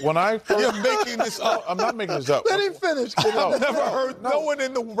arm. When I first, you're making this up. I'm not making this up. Let him finish. I've never heard. No one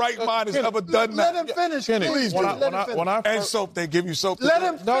in the right mind has ever done that. Let him finish, Kenny. please. When I and soap, they give you soap. Let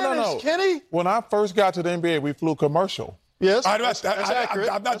him finish, Kenny. When I first got to the NBA, we flew commercial. Yes, that's accurate.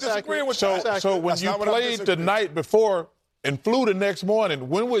 I'm not disagreeing with that. So when you played the night before, and flew the next morning,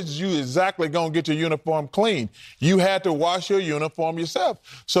 when was you exactly going to get your uniform clean? You had to wash your uniform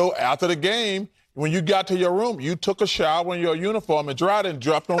yourself. So after the game, when you got to your room, you took a shower in your uniform and dried it and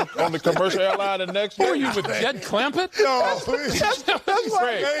dropped on the commercial airline the next day. Were you with Jed Clampett? No,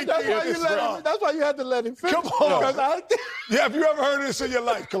 That's why you had to let him finish. Come on. Yeah, have you ever heard of this in your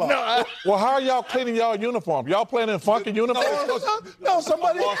life, Clark? No, well, how are y'all cleaning y'all uniform? Y'all playing in funky uniforms? No,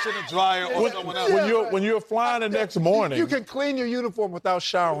 somebody washing and dryer or someone else. When you're flying the next morning, You can clean your uniform without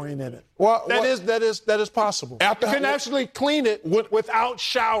showering in it. Well, That is possible. You can actually clean it without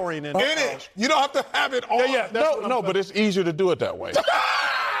showering in it. You don't have to have it on. No, but it's easier to do it that way.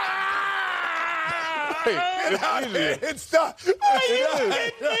 It's easier. It's done. It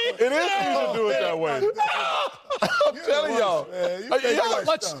is easier to do it that way. I'm telling y'all.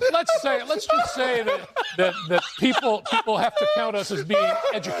 Let's just say that people have to count us as being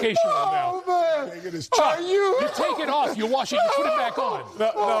educational now. Chuck, you take it off, you wash it, you put it back on.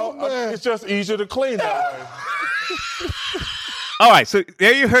 No, it's just easier to clean that way. All right, so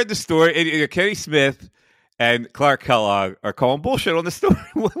there you heard the story. Kenny Smith and Clark Kellogg are calling bullshit on the story,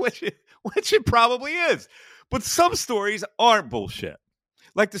 which it probably is. But some stories aren't bullshit.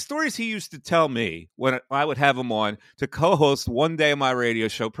 Like the stories he used to tell me when I would have him on to co-host one day of my radio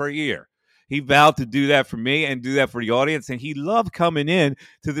show per year. He vowed to do that for me and do that for the audience, and he loved coming in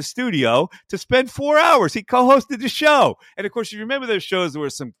to the studio to spend 4 hours. He co-hosted the show. And, of course, you remember those shows, there were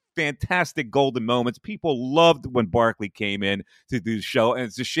some fantastic golden moments. People loved when Barkley came in to do the show, and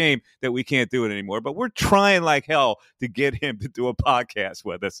it's a shame that we can't do it anymore. But we're trying like hell to get him to do a podcast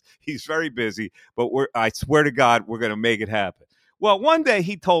with us. He's very busy, but I swear to God, we're going to make it happen. Well, one day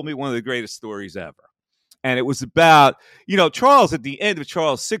he told me one of the greatest stories ever. And it was about, Charles, at the end of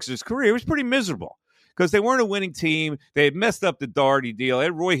Charles Sixers' career, was pretty miserable because they weren't a winning team. They had messed up the Doherty deal. They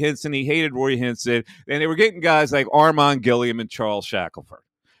had Roy Hinson. He hated Roy Hinson. And they were getting guys like Armand Gilliam and Charles Shackelford.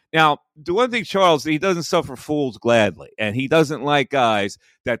 Now, the one thing, Charles, he doesn't suffer fools gladly. And he doesn't like guys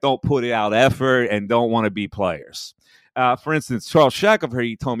that don't put out effort and don't want to be players. For instance, Charles Shackelford,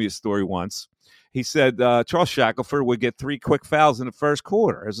 he told me a story once. He said Charles Shackelford would get 3 quick fouls in the first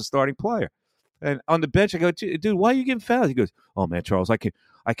quarter as a starting player. And on the bench, I go, dude, why are you getting fouled? He goes, oh man, Charles, I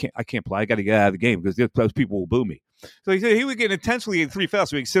can't play. I got to get out of the game because those people will boo me. So he said he would get intentionally get 3 fouls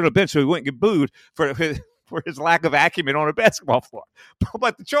so he could sit on the bench so he wouldn't get booed for his lack of acumen on a basketball floor.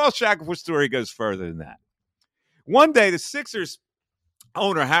 But the Charles Shackelford story goes further than that. One day, the Sixers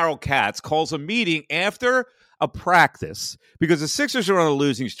owner Harold Katz calls a meeting after a practice because the Sixers are on a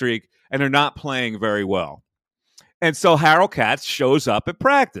losing streak and they're not playing very well. And so Harold Katz shows up at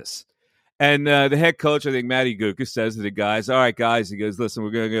practice. And the head coach, I think Matty Gukas, says to the guys, all right, guys, he goes, listen,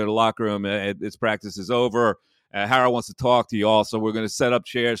 we're going to go to the locker room. This practice is over. Harold wants to talk to you all, so we're going to set up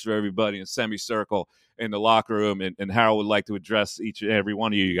chairs for everybody in a semicircle in the locker room, and Harold would like to address each and every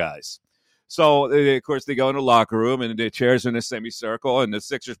one of you guys. So, of course, they go in the locker room, and the chairs are in a semicircle, and the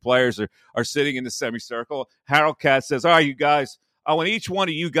Sixers players are sitting in the semicircle. Harold Katz says, all right, you guys, I want each one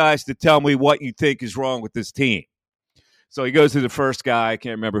of you guys to tell me what you think is wrong with this team. So he goes to the first guy. I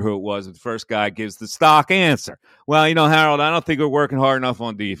can't remember who it was. The first guy gives the stock answer. Well, Harold, I don't think we're working hard enough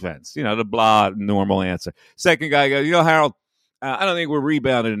on defense. The blah, normal answer. Second guy goes, Harold, I don't think we're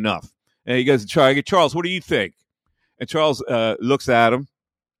rebounding enough. And he goes to Charles, what do you think? And Charles looks at him.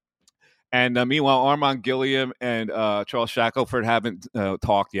 And meanwhile, Armand Gilliam and Charles Shackelford haven't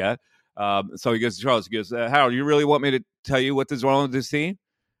talked yet. So he goes to Charles. He goes, Harold, you really want me to tell you what is wrong with this team?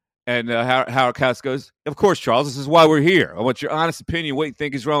 And Harold Katz goes, of course, Charles, this is why we're here. I want your honest opinion, what you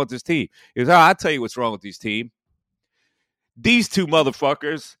think is wrong with this team. He goes, I'll tell you what's wrong with this team. These two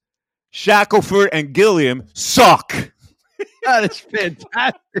motherfuckers, Shackelford and Gilliam, suck. That is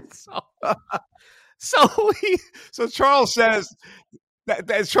fantastic. So Charles says,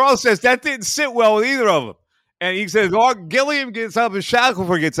 that didn't sit well with either of them. And he says, Gilliam gets up and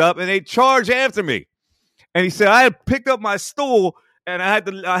Shackelford gets up, and they charge after me. And he said, I had picked up my stool, and I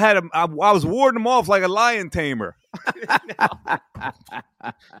was warding them off like a lion tamer.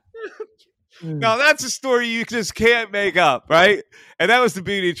 Now, that's a story you just can't make up, right? And that was the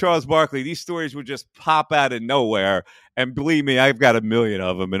beauty of Charles Barkley. These stories would just pop out of nowhere. And believe me, I've got a million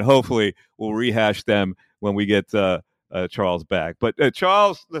of them. And hopefully we'll rehash them when we get Charles back. But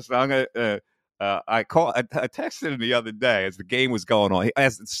Charles, listen, I'm going to I texted him the other day as the game was going on,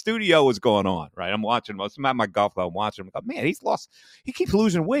 as the studio was going on, right? I'm watching him. I'm at my golf club. I'm watching him. I go, man, he keeps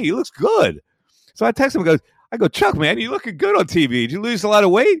losing weight. He looks good. So I text him and I go, Chuck, man, you're looking good on TV. Did you lose a lot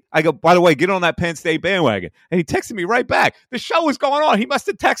of weight? I go, by the way, get on that Penn State bandwagon. And he texted me right back. The show was going on. He must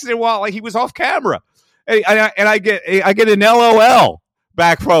have texted it while he was off camera. And I get an LOL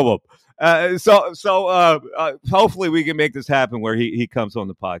back from him. Hopefully we can make this happen where he comes on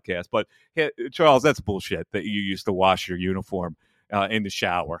the podcast. But Charles, that's bullshit that you used to wash your uniform in the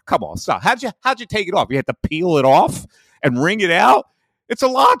shower. Come on, stop. How'd you take it off? You had to peel it off and wring it out? It's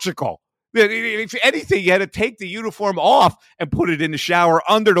illogical. If anything, you had to take the uniform off and put it in the shower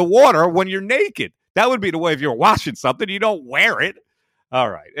under the water when you're naked. That would be the way if you're washing something. You don't wear it. All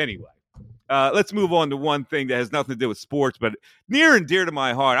right. Anyway, let's move on to one thing that has nothing to do with sports, but near and dear to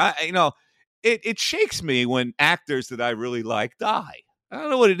my heart. It shakes me when actors that I really like die. I don't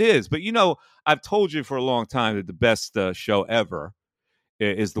know what it is, but I've told you for a long time that the best show ever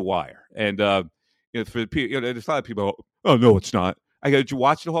is The Wire. And for people, there's a lot of people. Oh no, it's not. I go, did you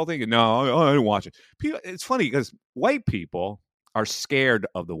watch the whole thing? No, I didn't watch it. It's funny because white people are scared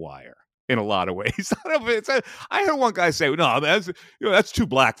of The Wire in a lot of ways. I heard one guy say, "No, that's too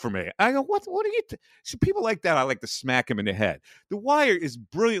black for me." I go, "What are you?" See, people like that, I like to smack him in the head. The Wire is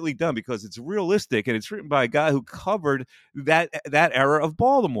brilliantly done because it's realistic and it's written by a guy who covered that era of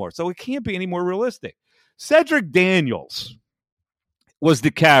Baltimore, so it can't be any more realistic. Cedric Daniels was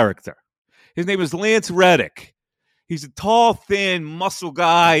the character. His name was Lance Reddick. He's a tall, thin, muscle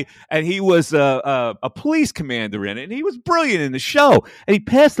guy, and he was a police commander in it, and he was brilliant in the show. And he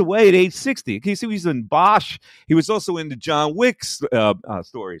passed away at age 60. Okay, so he's in Bosch. He was also in the John Wick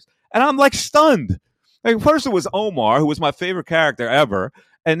stories. And I'm like stunned. Like, first it was Omar, who was my favorite character ever,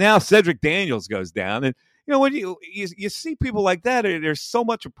 and now Cedric Daniels goes down. And when you see people like that, there's so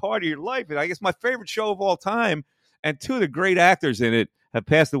much a part of your life. And I guess my favorite show of all time, and two of the great actors in it have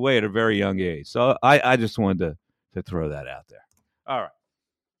passed away at a very young age. So I just wanted to throw that out there. All right.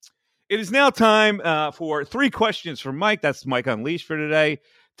 It is now time for 3 questions for Mike. That's Mike Unleashed for today.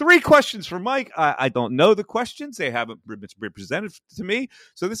 3 questions for Mike. I don't know the questions. They haven't been presented to me.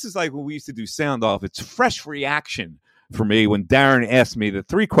 So this is like when we used to do sound off. It's fresh reaction for me when Darren asked me the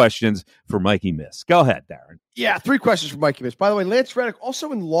 3 questions for Mikey Miss. Go ahead, Darren. Yeah, 3 questions for Mikey Miss. By the way, Lance Reddick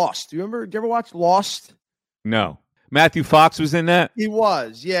also in Lost. Do you remember? Did you ever watch Lost? No. Matthew Fox was in that? He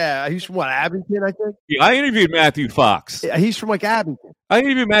was, yeah. He's from Abington, I think? Yeah, I interviewed Matthew Fox. Yeah, he's from Abington. I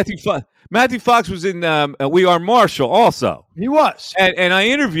interviewed Matthew Fox. Matthew Fox was in We Are Marshall also. He was. And I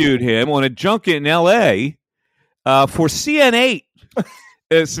interviewed him on a junket in L.A. For CN8.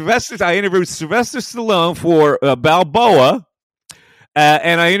 I interviewed Sylvester Stallone for Balboa.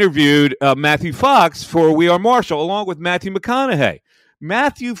 And I interviewed Matthew Fox for We Are Marshall along with Matthew McConaughey.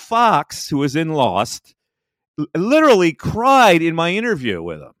 Matthew Fox, who was in Lost, literally cried in my interview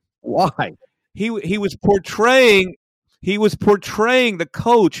with him. Why? He was portraying the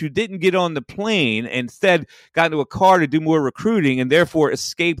coach who didn't get on the plane and instead got into a car to do more recruiting and therefore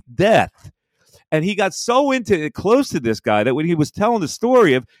escaped death. And he got so close to this guy that when he was telling the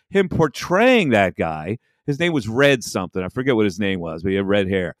story of him portraying that guy, his name was Red something. I forget what his name was, but he had red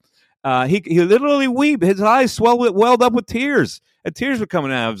hair. He literally wept. His eyes welled up with tears. And tears were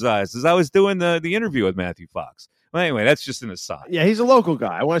coming out of his eyes as I was doing the interview with Matthew Fox. Well, anyway, that's just an aside. Yeah, he's a local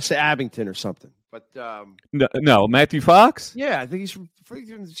guy. I want to say Abington or something. But no, Matthew Fox? Yeah, I think he's from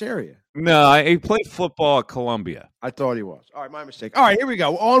this area. No, he played football at Columbia. I thought he was. All right, my mistake. All right, here we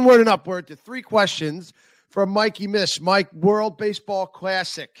go. Onward and upward to 3 questions from Mikey Miss. Mike, World Baseball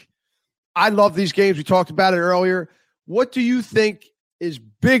Classic. I love these games. We talked about it earlier. What do you think is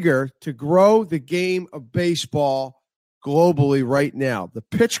bigger to grow the game of baseball globally right now? The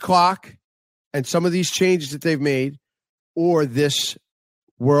pitch clock and some of these changes that they've made, or this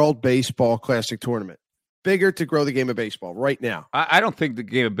World Baseball Classic tournament? Bigger to grow the game of baseball right now? I don't think the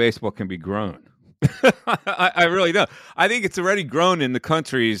game of baseball can be grown. I really don't. I think it's already grown in the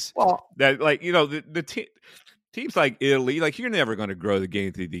countries that, like, the teams like Italy, like, you're never going to grow the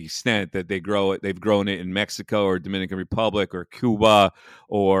game to the extent that they've grown it in Mexico or Dominican Republic or Cuba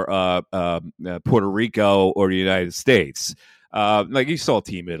or Puerto Rico or the United States. Like, you saw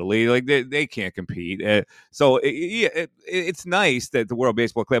Team Italy, like they can't compete. So it's nice that the World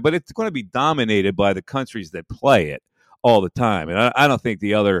Baseball Classic, but it's going to be dominated by the countries that play it all the time. And I don't think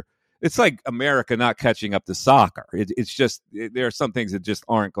it's like America not catching up to soccer. It's just, there are some things that just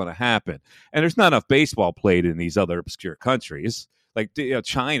aren't going to happen. And there's not enough baseball played in these other obscure countries. Like,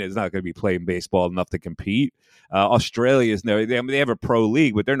 China is not going to be playing baseball enough to compete. Australia is never. They have a pro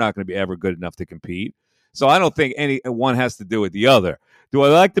league, but they're not going to be ever good enough to compete. So I don't think one has to do with the other. Do I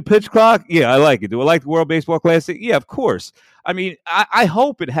like the pitch clock? Yeah, I like it. Do I like the World Baseball Classic? Yeah, of course. I mean, I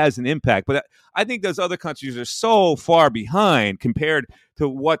hope it has an impact, but I think those other countries are so far behind compared to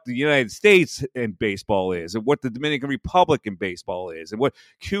what the United States in baseball is, and what the Dominican Republic in baseball is, and what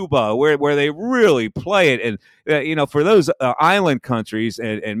Cuba, where they really play it. And for those island countries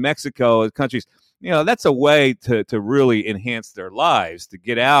and Mexico countries, that's a way to really enhance their lives, to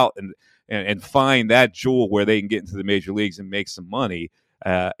get out and find that jewel where they can get into the major leagues and make some money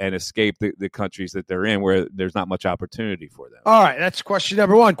and escape the countries that they're in where there's not much opportunity for them. All right, that's question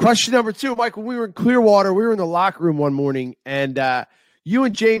number one. Question number two, Michael, we were in Clearwater. We were in the locker room one morning, and you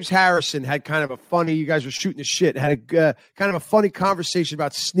and James Harrison had kind of a funny – you guys were shooting the shit, had a kind of a funny conversation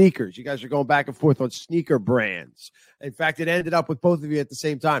about sneakers. You guys are going back and forth on sneaker brands. In fact, it ended up with both of you at the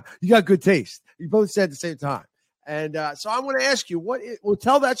same time. You got good taste. You both said at the same time. And so I'm going to ask you, we'll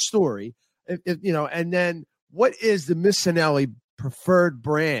tell that story, and then what is the Missanelli preferred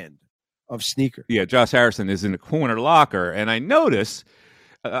brand of sneaker? Yeah, Josh Harrison is in the corner locker, and I notice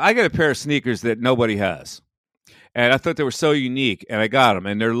I got a pair of sneakers that nobody has. And I thought they were so unique, and I got them.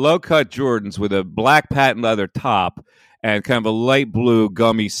 And they're low-cut Jordans with a black patent leather top and kind of a light blue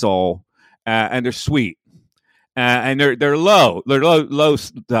gummy sole, and they're sweet. And they're low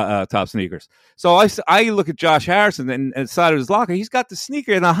top sneakers. So I look at Josh Harrison and inside of his locker, he's got the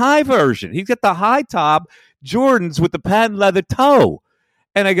sneaker in a high version. He's got the high top Jordans with the patent leather toe.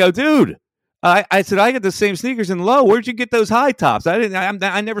 And I go, dude, I said, I got the same sneakers in low. Where'd you get those high tops? I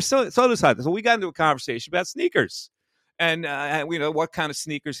never saw those high tops. So we got into a conversation about sneakers and what kind of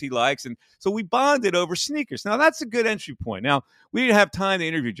sneakers he likes. And so we bonded over sneakers. Now that's a good entry point. Now we didn't have time to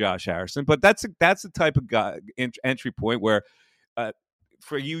interview Josh Harrison, but that's the type of entry point where,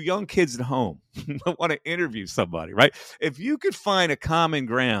 for you young kids at home, want to interview somebody, right? If you could find a common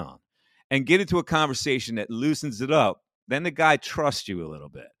ground and get into a conversation that loosens it up, then the guy trusts you a little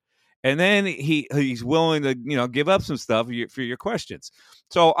bit. And then he's willing to, give up some stuff for your questions.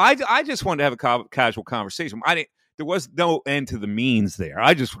 So I just wanted to have a casual conversation. There was no end to the means there.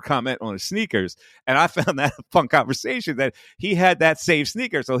 I just would comment on the sneakers, and I found that a fun conversation that he had that same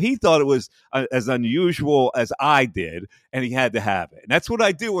sneaker. So he thought it was as unusual as I did, and he had to have it. And that's what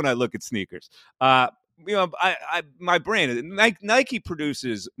I do when I look at sneakers. My brand, Nike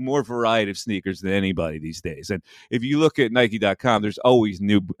produces more variety of sneakers than anybody these days. And if you look at Nike.com, there's always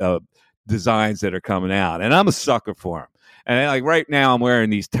new designs that are coming out. And I'm a sucker for them. And like right now, I'm wearing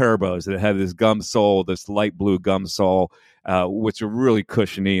these turbos that have this gum sole, this light blue gum sole, which are really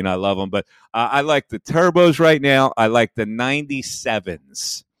cushiony, and I love them. But I like the turbos right now. I like the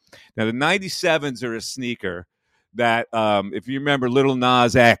 97s. Now, the 97s are a sneaker that, if you remember, Lil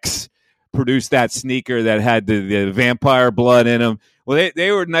Nas X produced that sneaker that had the vampire blood in them. Well,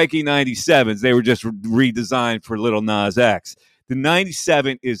 they were Nike 97s. They were just redesigned for Lil Nas X. The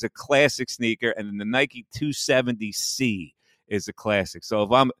 97 is a classic sneaker, and the Nike 270C is a classic.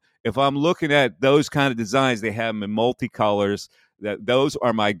 So if I'm looking at those kind of designs, they have them in multicolors. Those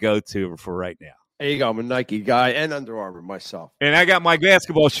are my go-to for right now. There you go. I'm a Nike guy and Under Armour myself. And I got my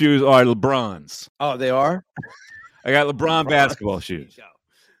basketball shoes are LeBron's. Oh, they are? I got LeBron basketball shoes.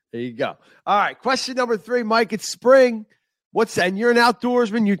 There you go. All right. Question number 3, Mike. It's spring. And you're an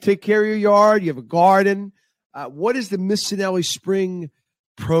outdoorsman. You take care of your yard. You have a garden. What is the Missanelli spring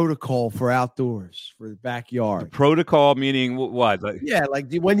protocol for outdoors, for the backyard? The protocol meaning what? When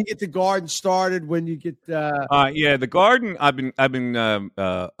you get the garden started, when you get the garden. I've been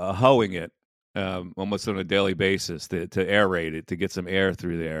hoeing it almost on a daily basis to aerate it, to get some air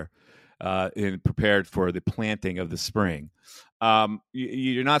through there, and prepared for the planting of the spring.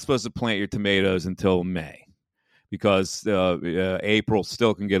 You're not supposed to plant your tomatoes until May, because April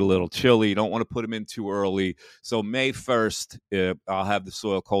still can get a little chilly. You don't want to put them in too early. So May 1st, I'll have the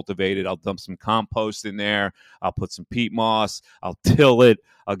soil cultivated. I'll dump some compost in there. I'll put some peat moss. I'll till it.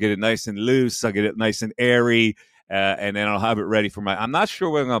 I'll get it nice and loose. I'll get it nice and airy, and then I'll have it ready for I'm not sure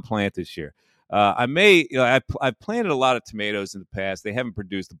what I'm going to plant this year. I may, I've planted a lot of tomatoes in the past. They haven't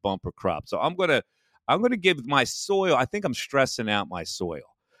produced a bumper crop. So I'm going to give my soil, I think I'm stressing out my soil.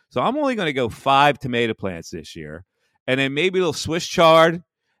 So I'm only going to go 5 tomato plants this year, and then maybe a little Swiss chard,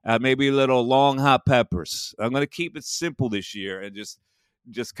 maybe a little long hot peppers. I'm going to keep it simple this year and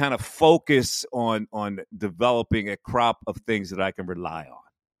just kind of focus on developing a crop of things that I can rely on.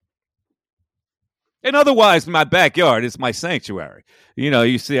 And otherwise, my backyard is my sanctuary.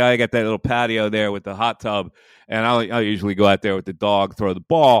 You see I got that little patio there with the hot tub, and I'll usually go out there with the dog, throw the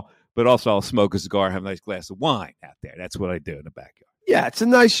ball, but also I'll smoke a cigar, have a nice glass of wine out there. That's what I do in the backyard. Yeah, it's a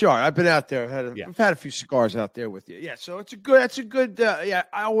nice yard. I've been out there. I've had a few cigars out there with you. Yeah, so that's a good. I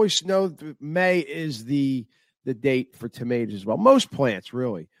always know that May is the date for tomatoes as well. Most plants,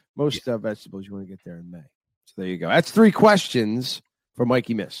 really. Most vegetables, you want to get there in May. So there you go. That's 3 questions for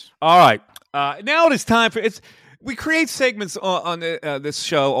Mikey Miss. All right. Now it is time for we create segments on this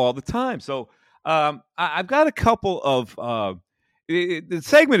show all the time. So I've got a couple of the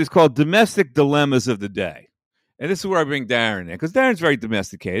segment is called Domestic Dilemmas of the Day. And this is where I bring Darren in, because Darren's very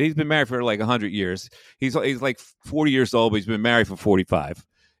domesticated. He's been married for like 100 years. He's like 40 years old, but he's been married for 45.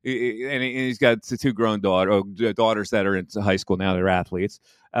 And he's got two grown daughters that are in high school now. They're athletes.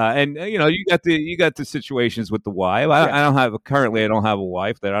 And you got the situations with the wife. I don't have a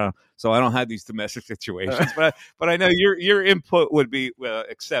wife so I don't have these domestic situations. but I know your input would be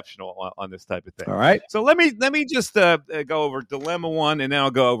exceptional on this type of thing. All right. So let me just go over dilemma 1, and then I'll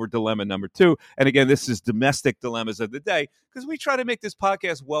go over dilemma number 2. And again, this is domestic dilemmas of the day, because we try to make this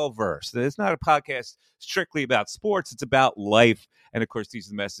podcast well versed. It's not a podcast strictly about sports; it's about life. And of course, these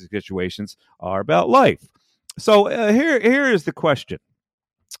domestic situations are about life. So here is the question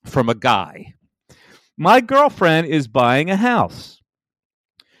from a guy. My girlfriend is buying a house,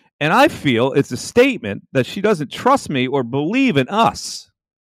 and I feel it's a statement that she doesn't trust me or believe in us.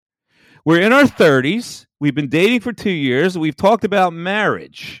 We're in our 30s. We've been dating for 2 years. We've talked about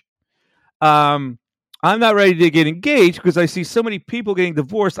marriage. I'm not ready to get engaged because I see so many people getting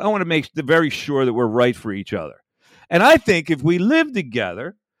divorced. I want to make very sure that we're right for each other. And I think if we live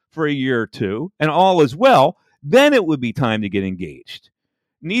together for a year or two and all is well, then it would be time to get engaged.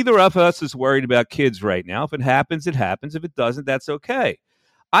 Neither of us is worried about kids right now. If it happens, it happens. If it doesn't, that's okay.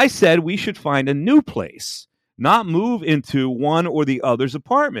 I said we should find a new place, not move into one or the other's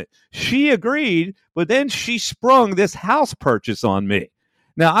apartment. She agreed, but then she sprung this house purchase on me.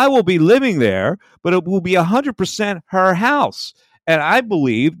 Now, I will be living there, but it will be 100% her house. And I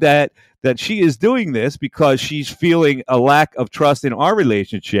believe that she is doing this because she's feeling a lack of trust in our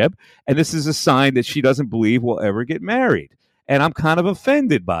relationship. And this is a sign that she doesn't believe we'll ever get married. And I'm kind of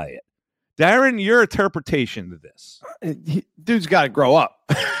offended by it. Darren, your interpretation of this. Dude's got to grow up.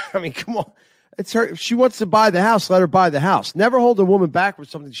 I mean, come on. It's her. If she wants to buy the house, let her buy the house. Never hold a woman back with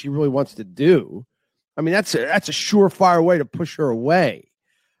something she really wants to do. I mean, that's a surefire way to push her away.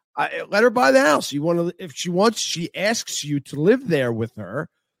 Let her buy the house. If she asks you to live there with her,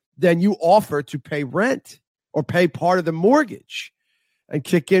 then you offer to pay rent or pay part of the mortgage and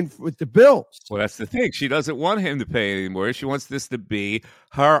kick in with the bills. Well, that's the thing. She doesn't want him to pay anymore. She wants this to be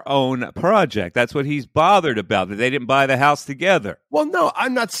her own project. That's what he's bothered about, that they didn't buy the house together. Well, no,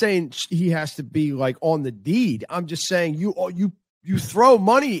 I'm not saying he has to be like on the deed. I'm just saying you throw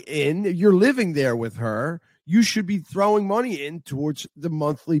money in. You're living there with her. You should be throwing money in towards the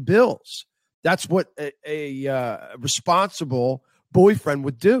monthly bills. That's what a responsible boyfriend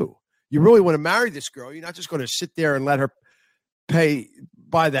would do. You really want to marry this girl. You're not just going to sit there and let her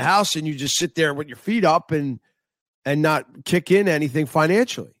buy the house and you just sit there with your feet up and not kick in anything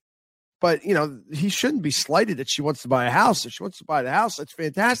financially. But, he shouldn't be slighted that she wants to buy a house. If she wants to buy the house, that's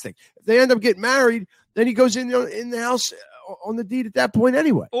fantastic. If they end up getting married, then he goes in the house on the deed at that point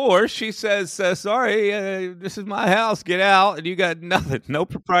anyway. Or she says, sorry, this is my house. Get out. And you got nothing. No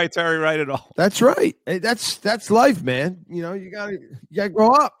proprietary right at all. That's right. Hey, that's life, man. You gotta grow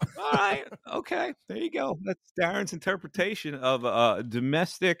up. All right. Okay. There you go. That's Darren's interpretation of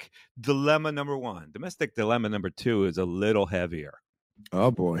domestic dilemma number 1. Domestic dilemma number 2 is a little heavier.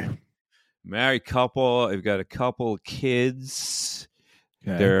 Oh, boy. Married couple. They've got a couple kids.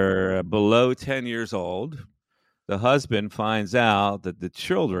 Okay. They're below 10 years old. The husband finds out that the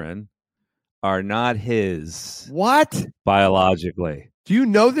children are not his. What? Biologically. Do you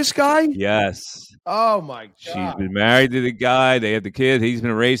know this guy? Yes. Oh, my God. She's been married to the guy. They have the kid. He's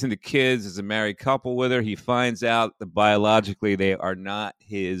been raising the kids as a married couple with her. He finds out that biologically they are not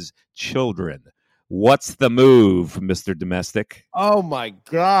his children. What's the move, Mr. Domestic? Oh, my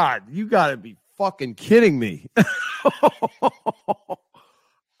God. You got to be fucking kidding me.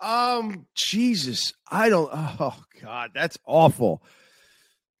 Jesus, oh God, that's awful,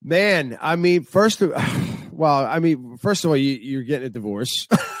 man. I mean, first of all, you're getting a divorce.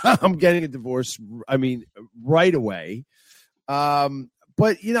 I'm getting a divorce. I mean, right away.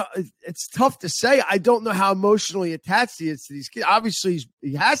 But it's tough to say. I don't know how emotionally attached he is to these kids. Obviously,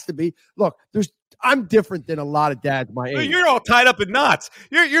 he has to be. Look, I'm different than a lot of dads my age. You're all tied up in knots.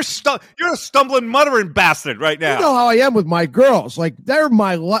 You're a stumbling, muttering bastard right now. You know how I am with my girls. Like they're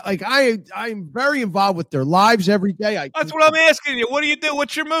I'm very involved with their lives every day. That's what I'm asking you. What do you do?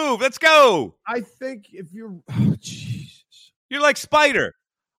 What's your move? Let's go. I think if you're, Jesus, you're like Spider.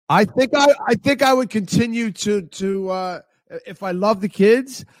 I think I would continue to if I love the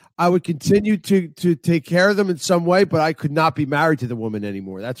kids, I would continue to take care of them in some way. But I could not be married to the woman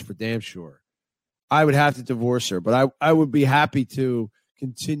anymore. That's for damn sure. I would have to divorce her, but I would be happy to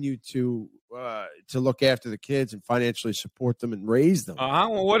continue to look after the kids and financially support them and raise them.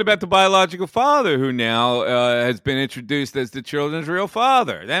 Well, what about the biological father who now has been introduced as the children's real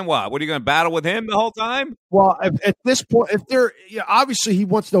father? Then what? What are you going to battle with him the whole time? Well, at this point, if they're obviously he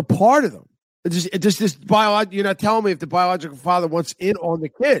wants no part of them. This you're not telling me if the biological father wants in on the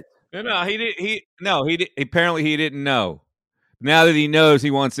kid. No, he did. Apparently, he didn't know. Now that he knows,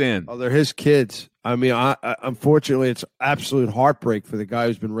 he wants in. Oh, they're his kids. I mean, unfortunately, it's absolute heartbreak for the guy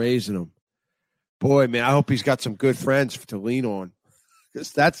who's been raising them. Boy, man, I hope he's got some good friends to lean on.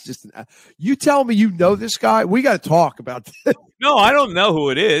 Because that's just you tell me you know this guy. We got to talk about this. No, I don't know who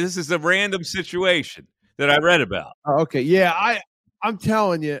it is. This is a random situation that I read about. Oh, okay, yeah, I'm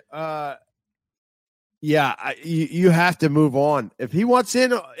telling you, you have to move on. If he wants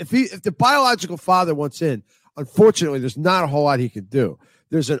in, if the biological father wants in, unfortunately, there's not a whole lot he can do.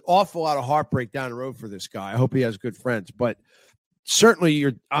 There's an awful lot of heartbreak down the road for this guy. I hope he has good friends, but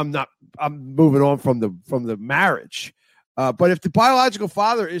certainly I'm moving on from the marriage. But if the biological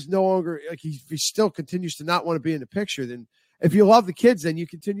father is no longer, like he still continues to not want to be in the picture, then if you love the kids, then you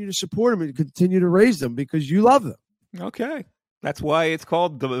continue to support them and continue to raise them because you love them. Okay. That's why it's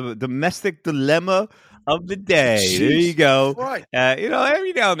called the domestic dilemma of the day. Jeez, there you go. Right.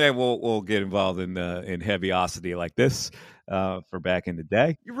 Every now and then we'll get involved in heaviosity like this for back in the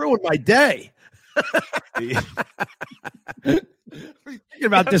day. You ruined my day. Thinking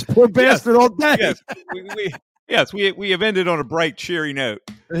about this poor bastard all day. Yes, we have ended on a bright, cheery note.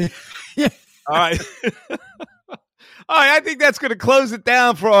 Yeah. All right. All right, I think that's going to close it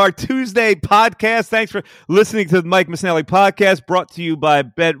down for our Tuesday podcast. Thanks for listening to the Mike Missanelli podcast, brought to you by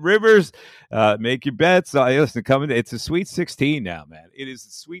Bet Rivers. Make your bets. Listen, it's a Sweet 16 now, man. It is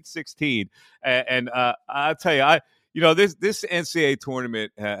a Sweet 16, and I'll tell you, this NCAA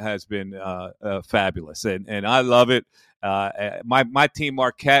tournament has been fabulous, and I love it. My team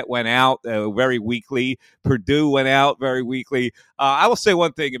Marquette went out very weakly. Purdue went out very weakly. I will say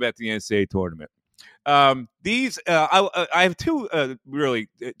one thing about the NCAA tournament. I have two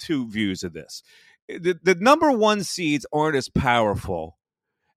views of this. The number one seeds aren't as powerful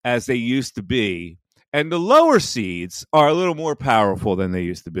as they used to be, and the lower seeds are a little more powerful than they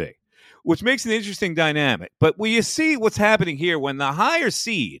used to be, which makes an interesting dynamic. But when you see what's happening here, when the higher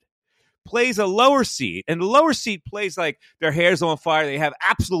seed plays a lower seed, and the lower seed plays like their hair's on fire, they have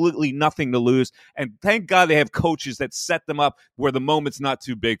absolutely nothing to lose, and thank God they have coaches that set them up where the moment's not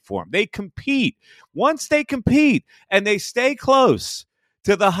too big for them. They compete. Once they compete and they stay close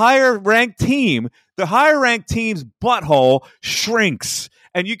to the higher-ranked team, the higher-ranked team's butthole shrinks.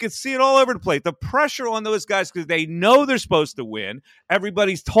 And you can see it all over the place. The pressure on those guys because they know they're supposed to win.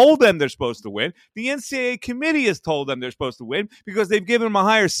 Everybody's told them they're supposed to win. The NCAA committee has told them they're supposed to win because they've given them a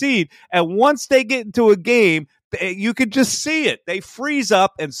higher seed. And once they get into a game, you can just see it. They freeze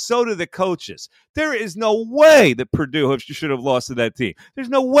up, and so do the coaches. There is no way that Purdue should have lost to that team. There's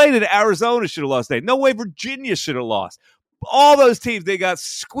no way that Arizona should have lost that. No way Virginia should have lost. All those teams, they got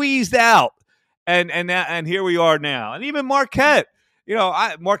squeezed out. And here we are now. And even Marquette.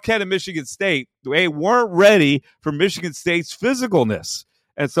 Marquette and Michigan State, they weren't ready for Michigan State's physicalness.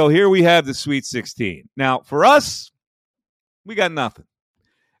 And so here we have the Sweet 16. Now, for us, we got nothing.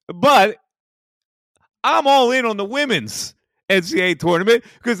 But I'm all in on the women's NCAA tournament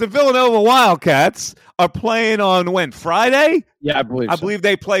because the Villanova Wildcats are playing on Friday? Yeah, I believe so. I believe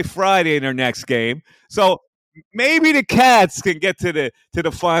they play Friday in their next game. So maybe the Cats can get to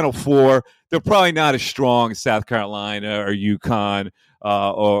the Final Four. They're probably not as strong as South Carolina or UConn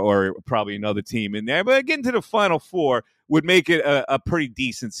or probably another team in there. But getting to the Final Four would make it a pretty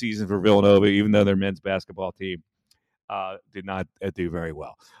decent season for Villanova, even though their men's basketball team did not do very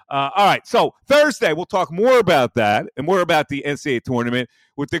well. All right, so Thursday we'll talk more about that and more about the NCAA tournament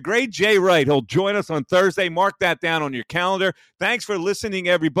with the great Jay Wright. He'll join us on Thursday. Mark that down on your calendar. Thanks for listening,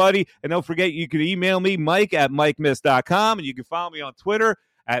 everybody. And don't forget, you can email me, mike@mikemiss.com, and you can follow me on Twitter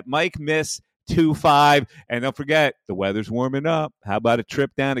at MikeMiss25. And don't forget, the weather's warming up. How about a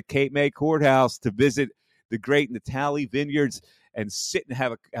trip down to Cape May Courthouse to visit the great Natali Vineyards and sit and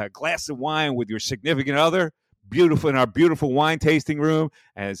have a glass of wine with your significant other? Beautiful in our beautiful wine tasting room.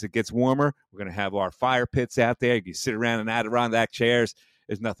 As it gets warmer, we're going to have our fire pits out there. You can sit around in Adirondack chairs.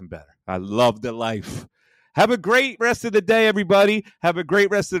 There's nothing better. I love the life. Have a great rest of the day, everybody. Have a great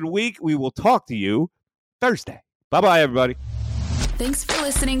rest of the week. We will talk to you Thursday. Bye-bye, everybody. Thanks for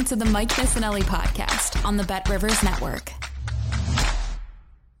listening to the Mike Missanelli podcast on the Bet Rivers Network.